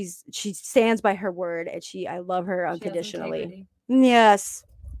and she stands by her word, and I love her unconditionally. Yes.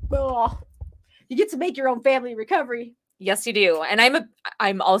 Oh. You get to make your own family recovery. Yes, you do. And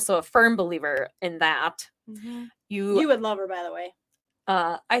I'm also a firm believer in that. Mm-hmm. You would love her, by the way.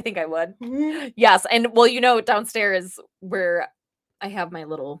 I think I would. Mm-hmm. Yes. And well, downstairs where I have my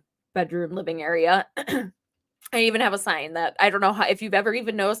little bedroom living area, I even have a sign that I don't know if you've ever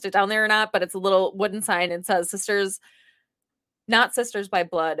even noticed it down there or not, but it's a little wooden sign. It says sisters, not sisters by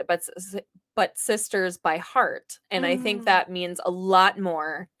blood, but sisters by heart. And I think that means a lot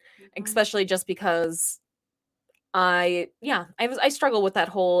more. Especially just because I struggle with that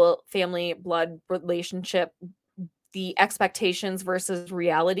whole family blood relationship, the expectations versus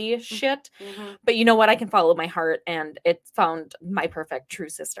reality shit. Mm-hmm. But you know what? I can follow my heart, and it found my perfect true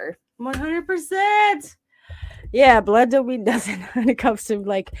sister. 100%. Yeah, blood don't mean nothing when it comes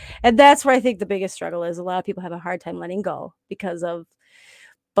to and that's where I think the biggest struggle is. A lot of people have a hard time letting go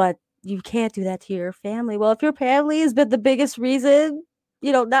but you can't do that to your family. Well, if your family has been the biggest reason,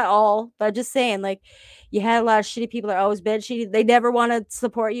 not all, but I'm just saying, you had a lot of shitty people that are always been shitty. They never want to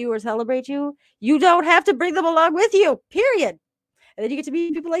support you or celebrate you. You don't have to bring them along with you, period. And then you get to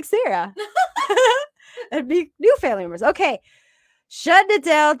meet people like Sarah and meet new family members. Okay, shutting it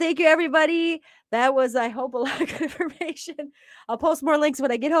down. Thank you, everybody. That was, I hope, a lot of good information. I'll post more links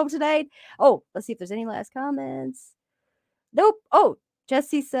when I get home tonight. Oh, let's see if there's any last comments. Nope. Oh,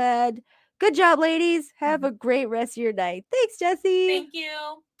 Jesse said, good job, ladies. Have a great rest of your night. Thanks, Jesse. Thank you.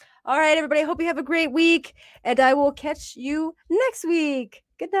 All right, everybody. I hope you have a great week, and I will catch you next week.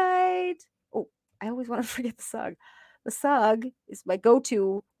 Good night. Oh, I always want to forget the song. The song is my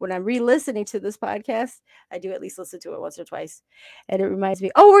go-to when I'm re-listening to this podcast. I do at least listen to it once or twice, and it reminds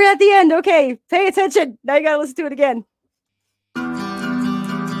me, oh, we're at the end. Okay, pay attention. Now you got to listen to it again.